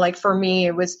small, like for me,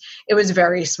 it was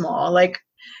very small. Like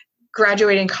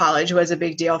graduating college was a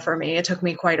big deal for me. It took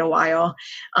me quite a while.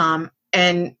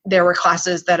 And there were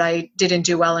classes that I didn't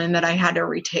do well in that I had to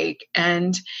retake.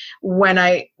 And when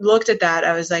I looked at that,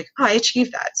 I was like, oh, I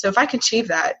achieved that. So if I can achieve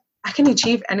that, I can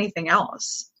achieve anything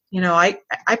else. I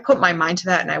put my mind to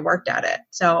that and I worked at it.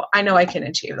 So I know I can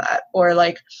achieve that. Or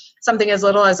like something as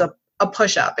little as a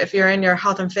push-up. If you're in your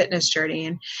health and fitness journey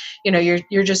and,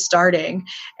 you're just starting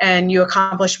and you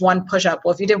accomplish one push-up.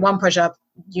 Well, if you did one push-up,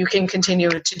 you can continue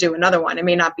to do another one. It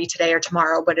may not be today or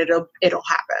tomorrow, but it'll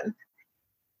happen.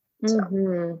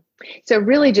 So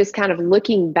really just kind of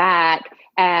looking back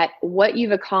at what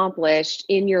you've accomplished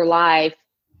in your life,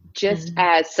 just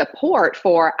as support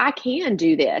for, I can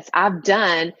do this. I've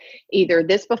done either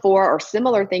this before or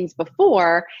similar things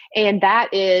before. And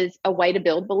that is a way to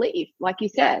build belief, like you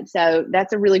said. So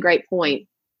that's a really great point.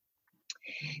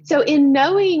 So in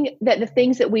knowing that the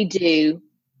things that we do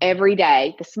every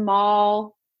day, the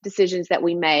small decisions that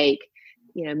we make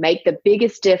the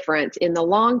biggest difference in the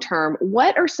long term,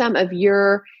 what are some of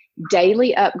your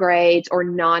daily upgrades or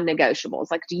non-negotiables?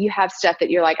 Like, do you have stuff that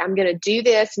you're like, I'm going to do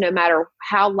this no matter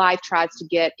how life tries to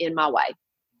get in my way?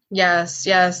 Yes.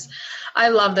 I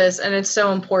love this. And it's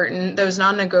so important. Those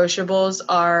non-negotiables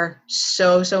are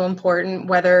so, so important,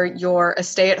 whether you're a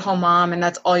stay-at-home mom and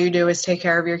that's all you do is take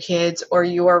care of your kids, or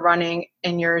you are running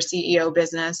in your CEO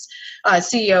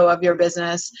of your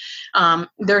business.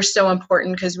 They're so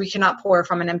important because we cannot pour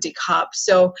from an empty cup.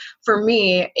 So for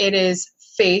me, it is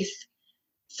faith,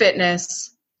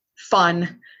 fitness,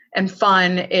 fun. And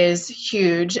fun is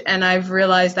huge. And I've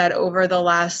realized that over the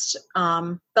last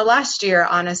year,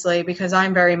 honestly, because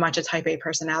I'm very much a type A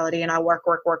personality and I work.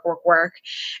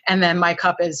 And then my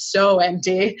cup is so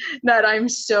empty that I'm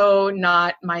so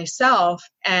not myself.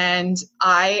 And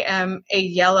I am a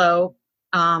yellow.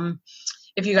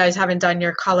 If you guys haven't done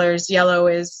your colors, yellow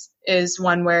is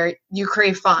one where you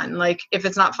crave fun. Like if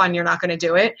it's not fun, you're not going to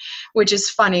do it, which is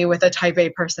funny with a type A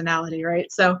personality,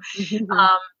 right? So,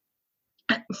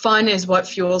 fun is what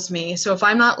fuels me. So if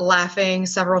I'm not laughing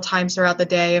several times throughout the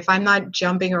day, if I'm not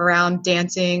jumping around,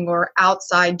 dancing, or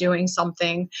outside doing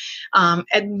something,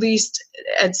 at least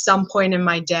at some point in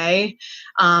my day,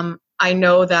 I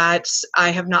know that I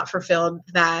have not fulfilled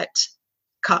that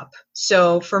cup.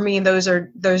 So for me, those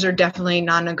are definitely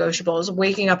non-negotiables.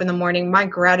 Waking up in the morning, my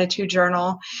gratitude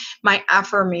journal, my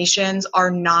affirmations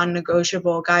are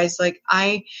non-negotiable, guys. Like,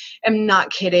 I am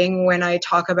not kidding when I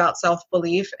talk about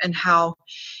self-belief and how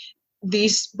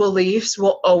these beliefs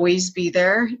will always be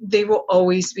there. They will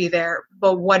always be there.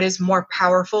 But what is more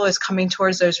powerful is coming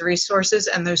towards those resources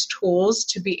and those tools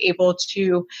to be able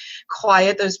to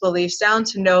quiet those beliefs down,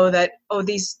 to know that, oh,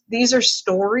 these are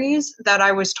stories that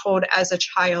I was told as a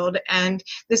child, and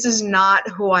this is not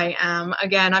who I am.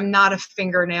 Again, I'm not a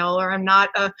fingernail, or I'm not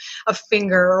a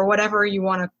finger, or whatever you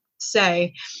want to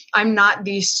say. I'm not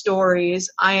these stories.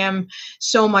 I am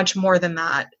so much more than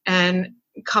that. And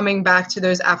coming back to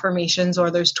those affirmations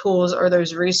or those tools or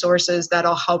those resources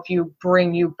that'll help you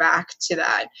bring you back to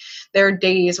that. There are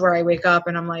days where I wake up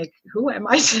and I'm like, who am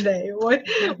I today? What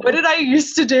did I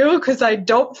used to do? Because I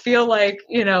don't feel like,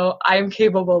 I'm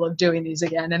capable of doing these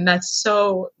again. And that's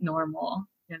so normal,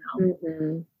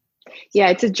 Mm-hmm. Yeah,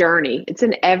 it's a journey. It's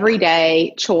an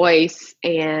everyday choice,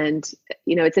 and,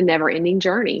 it's a never ending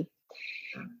journey.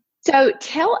 So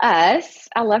tell us,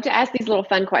 I love to ask these little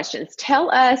fun questions.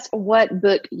 Tell us what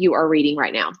book you are reading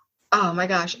right now. Oh my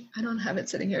gosh, I don't have it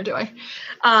sitting here, do I?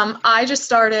 I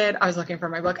was looking for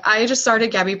my book. I just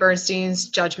started Gabby Bernstein's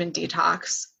Judgment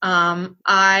Detox.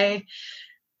 I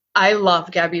love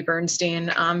Gabby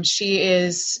Bernstein. She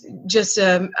is just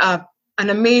an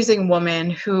amazing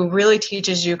woman who really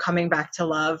teaches you coming back to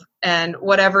love, and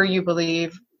whatever you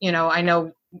believe. I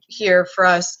know here for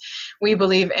us, we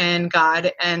believe in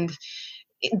God, and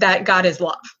that God is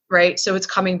love, right? So it's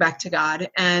coming back to God.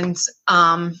 And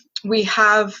we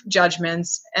have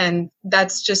judgments, and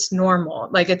that's just normal.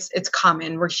 Like, it's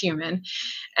common. We're human.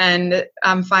 And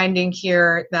I'm finding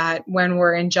here that when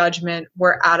we're in judgment,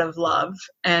 we're out of love.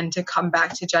 And to come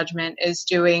back to judgment is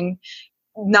doing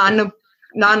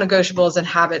non-negotiables and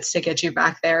habits to get you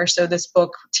back there. So this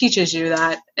book teaches you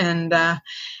that. And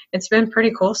it's been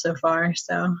pretty cool so far.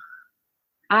 So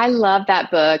I love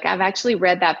that book. I've actually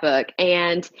read that book,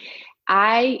 and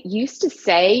I used to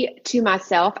say to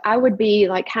myself, I would be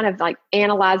like kind of like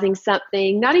analyzing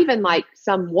something, not even like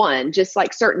someone, just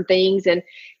like certain things. And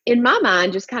in my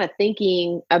mind, just kind of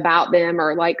thinking about them,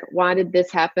 or like, why did this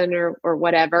happen, or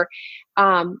whatever.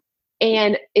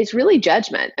 And it's really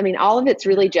judgment. I mean, all of it's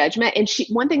really judgment. And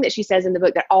one thing that she says in the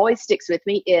book that always sticks with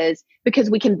me is, because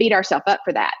we can beat ourselves up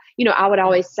for that. I would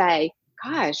always say,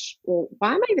 gosh, well,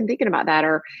 why am I even thinking about that?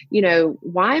 Or,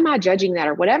 why am I judging that,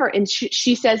 or whatever? And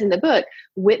she says in the book,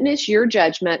 witness your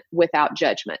judgment without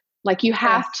judgment. Like, you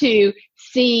have to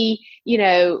see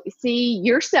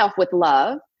yourself with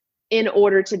love in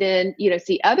order to then,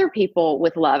 see other people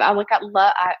with love.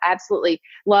 I absolutely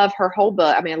love her whole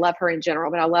book. I mean, I love her in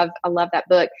general, but I love that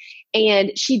book.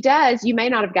 And she does, you may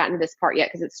not have gotten to this part yet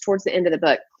because it's towards the end of the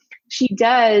book. She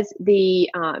does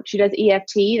EFT,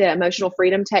 the emotional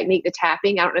freedom technique, the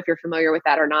tapping. I don't know if you're familiar with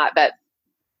that or not, but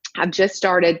I've just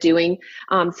started doing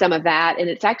some of that. And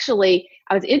it's actually,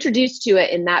 I was introduced to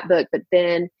it in that book, but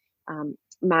then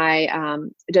my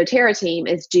doTERRA team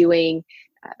is doing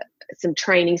some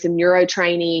training, some neuro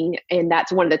training, and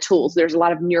that's one of the tools. There's a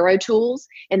lot of neuro tools,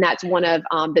 and that's one of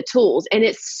the tools. And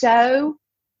it's so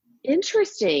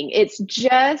interesting. It's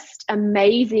just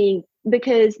amazing,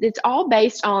 because it's all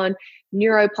based on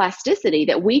neuroplasticity,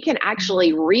 that we can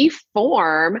actually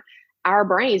reform our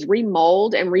brains,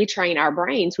 remold and retrain our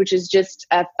brains, which is just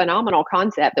a phenomenal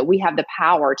concept, that we have the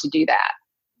power to do that.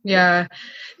 Yeah,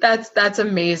 that's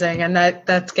amazing. And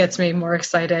that gets me more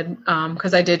excited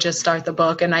because I did just start the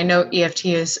book, and I know EFT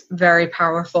is very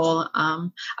powerful.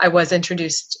 I was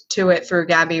introduced to it through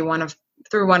Gabby,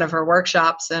 through one of her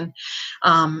workshops, and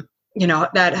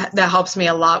that helps me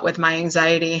a lot with my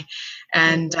anxiety,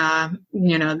 and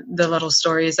the little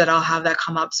stories that I'll have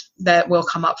that will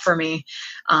come up for me.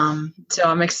 So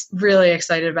I'm really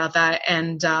excited about that.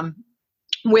 And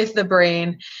with the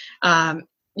brain,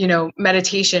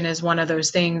 meditation is one of those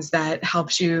things that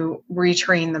helps you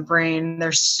retrain the brain.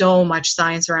 There's so much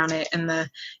science around it. In the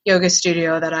yoga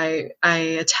studio that I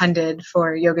attended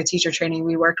for yoga teacher training,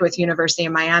 we worked with University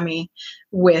of Miami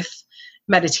with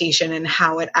meditation and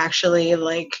how it actually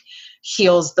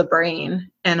heals the brain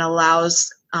and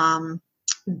allows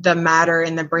the matter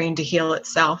in the brain to heal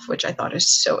itself, which I thought is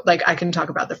so, I can talk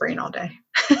about the brain all day.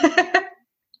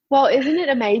 Well, isn't it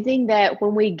amazing that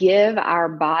when we give our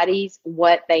bodies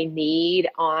what they need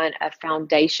on a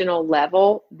foundational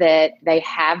level, that they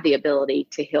have the ability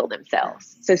to heal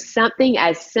themselves? So something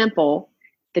as simple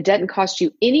that doesn't cost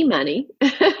you any money.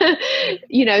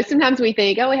 Sometimes we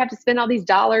think, oh, we have to spend all these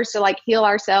dollars to like heal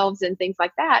ourselves and things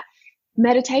like that.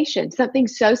 Meditation, something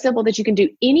so simple that you can do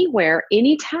anywhere,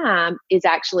 anytime, is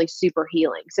actually super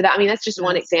healing. So that's just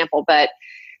one example, but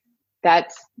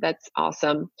that's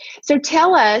awesome. So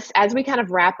tell us, as we kind of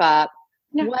wrap up,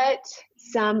 what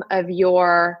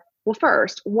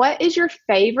is your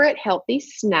favorite healthy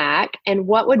snack, and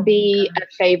what would be a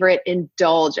favorite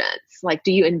indulgence? Like,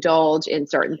 do you indulge in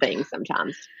certain things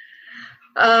sometimes?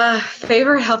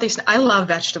 Favorite healthy snack? I love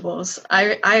vegetables.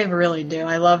 I really do.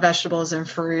 I love vegetables and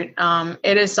fruit.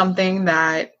 It is something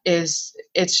that it's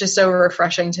just so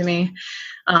refreshing to me.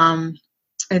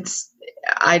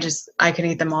 I can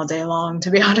eat them all day long, to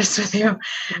be honest with you.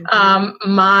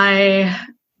 Mm-hmm. I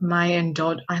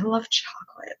love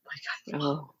chocolate.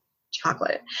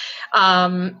 Chocolate.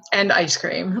 And ice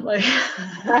cream. Like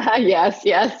Yes.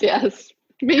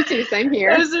 Me too. Same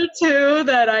here. Those are two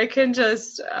that I can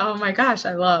just, oh my gosh,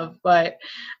 I love. But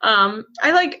I'm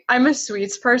a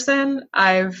sweets person.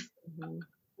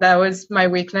 That was my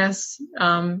weakness.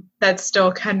 That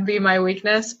still can be my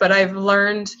weakness, but I've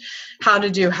learned how to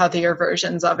do healthier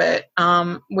versions of it,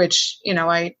 which,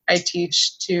 I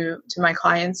teach to my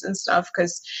clients and stuff,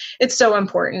 because it's so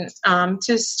important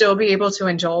to still be able to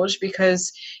indulge.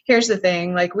 Because here's the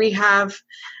thing, like we want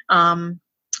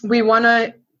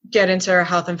to get into our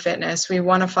health and fitness. We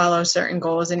want to follow certain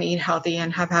goals and eat healthy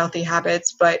and have healthy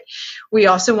habits, but we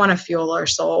also want to fuel our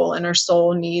soul, and our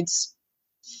soul needs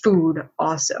food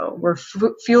also. We're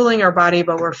fueling our body,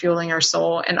 but we're fueling our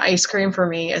soul. And ice cream for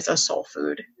me is a soul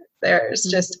food.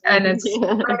 And it's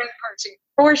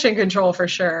portion control for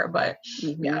sure. But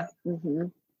yeah. Mm-hmm.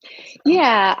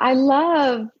 Yeah.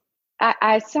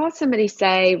 I saw somebody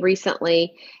say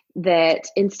recently that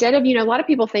instead of, a lot of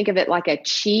people think of it like a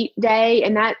cheat day,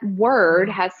 and that word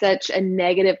has such a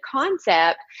negative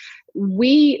concept.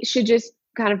 We should just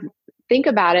kind of think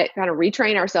about it, kind of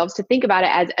retrain ourselves to think about it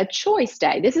as a choice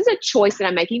day. This is a choice that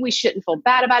I'm making. We shouldn't feel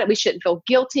bad about it. We shouldn't feel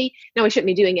guilty. Now, we shouldn't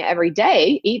be doing it every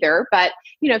day either, but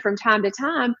from time to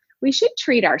time, we should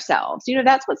treat ourselves.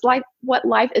 That's what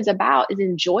life is about, is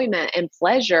enjoyment and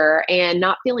pleasure, and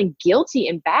not feeling guilty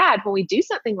and bad when we do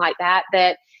something like that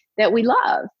we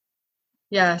love.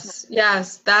 Yes,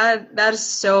 that is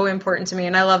so important to me,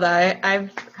 and I love that. I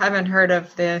haven't heard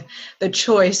of the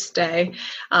choice day.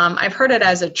 I've heard it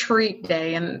as a treat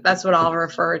day, and that's what I'll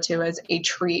refer to as a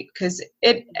treat, because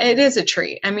it is a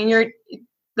treat. I mean,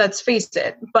 let's face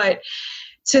it, but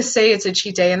to say it's a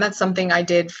cheat day, and that's something I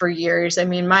did for years. I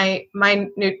mean, my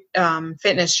new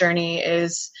fitness journey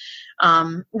is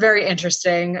very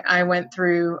interesting. I went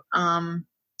through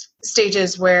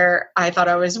stages where I thought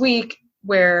I was weak,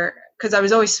 because I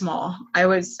was always small. I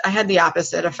had the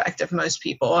opposite effect of most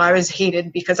people. I was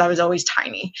hated because I was always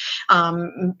tiny.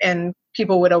 And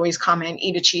people would always comment,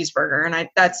 eat a cheeseburger. And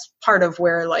that's part of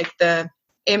where like the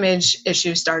image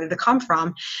issue started to come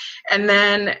from. And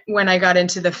then when I got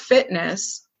into the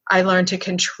fitness, I learned to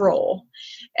control,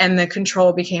 and the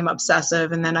control became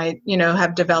obsessive. And then I,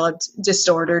 have developed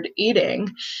disordered eating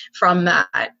from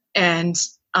that. And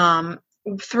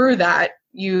through that,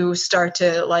 you start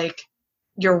to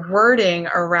your wording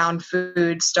around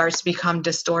food starts to become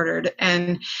distorted.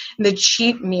 And the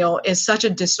cheat meal is such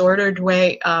a disordered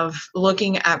way of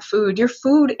looking at food. Your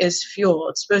food is fuel.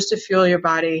 It's supposed to fuel your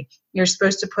body. You're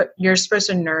supposed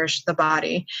to nourish the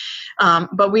body.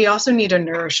 But we also need to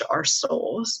nourish our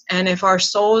souls. And if our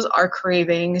souls are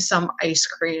craving some ice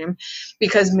cream,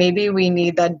 because maybe we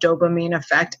need that dopamine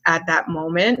effect at that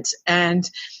moment, and,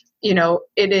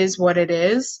 it is what it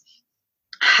is,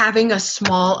 having a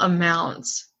small amount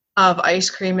of ice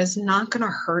cream is not going to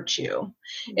hurt you.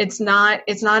 It's not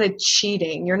a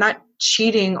cheating. You're not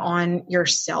cheating on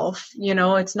yourself.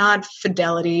 It's not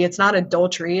fidelity. It's not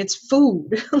adultery. It's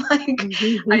food.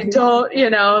 I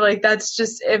don't, that's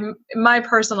just, in my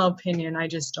personal opinion, I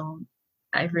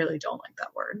really don't like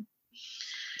that word.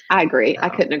 I agree. I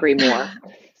couldn't agree more.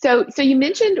 So you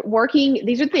mentioned working,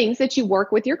 these are things that you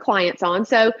work with your clients on.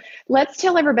 So let's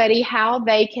tell everybody how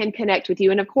they can connect with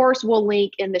you. And of course, we'll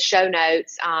link in the show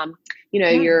notes,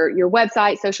 your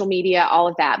website, social media, all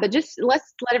of that. But just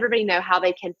let's let everybody know how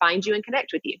they can find you and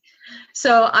connect with you.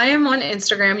 So I am on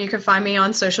Instagram. You can find me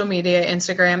on social media,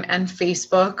 Instagram and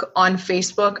Facebook. On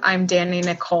Facebook, I'm Dani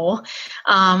Nicole.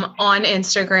 On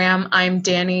Instagram, I'm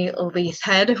Dani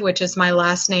Leithead, which is my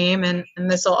last name. And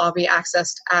this will all be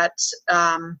accessed at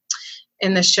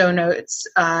in the show notes.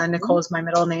 Nicole is my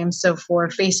middle name. So for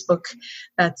Facebook,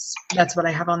 that's what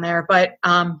I have on there. But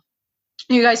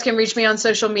you guys can reach me on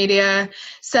social media,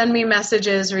 send me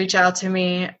messages, reach out to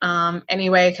me. Any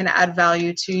way I can add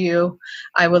value to you,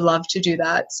 I would love to do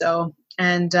that. So,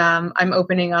 and I'm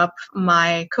opening up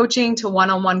my coaching to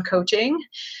one-on-one coaching.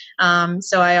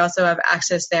 So I also have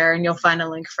access there, and you'll find a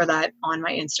link for that on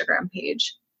my Instagram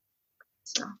page.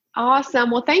 So.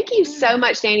 Awesome. Well, thank you so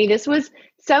much, Dani. This was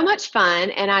so much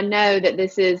fun. And I know that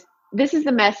this is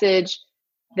the message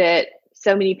that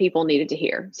so many people needed to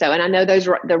hear. So, and I know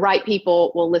the right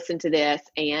people will listen to this,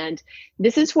 and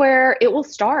this is where it will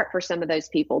start for some of those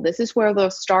people. This is where they'll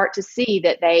start to see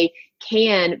that they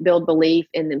can build belief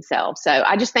in themselves. So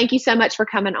I just thank you so much for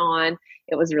coming on.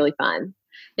 It was really fun.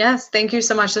 Yes, thank you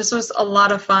so much. This was a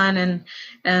lot of fun,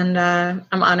 and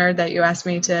I'm honored that you asked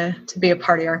me to be a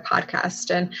part of your podcast.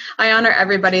 And I honor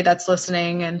everybody that's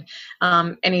listening, and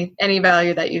any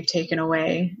value that you've taken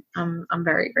away, I'm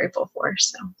very grateful for.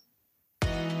 So.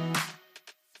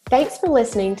 Thanks for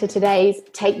listening to today's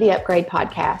Take the Upgrade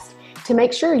podcast. To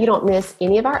make sure you don't miss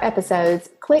any of our episodes,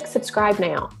 click subscribe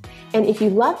now. And if you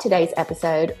love today's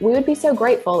episode, we would be so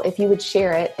grateful if you would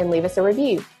share it and leave us a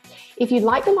review. If you'd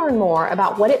like to learn more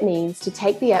about what it means to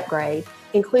take the upgrade,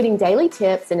 including daily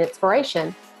tips and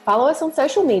inspiration, follow us on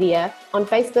social media on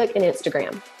Facebook and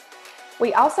Instagram.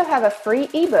 We also have a free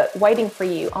ebook waiting for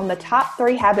you on the top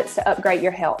 3 habits to upgrade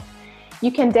your health.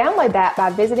 You can download that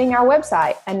by visiting our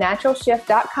website,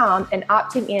 anaturalshift.com, and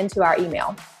opting into our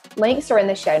email. Links are in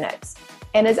the show notes.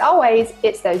 And as always,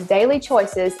 it's those daily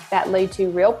choices that lead to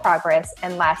real progress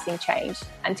and lasting change.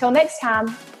 Until next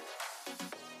time.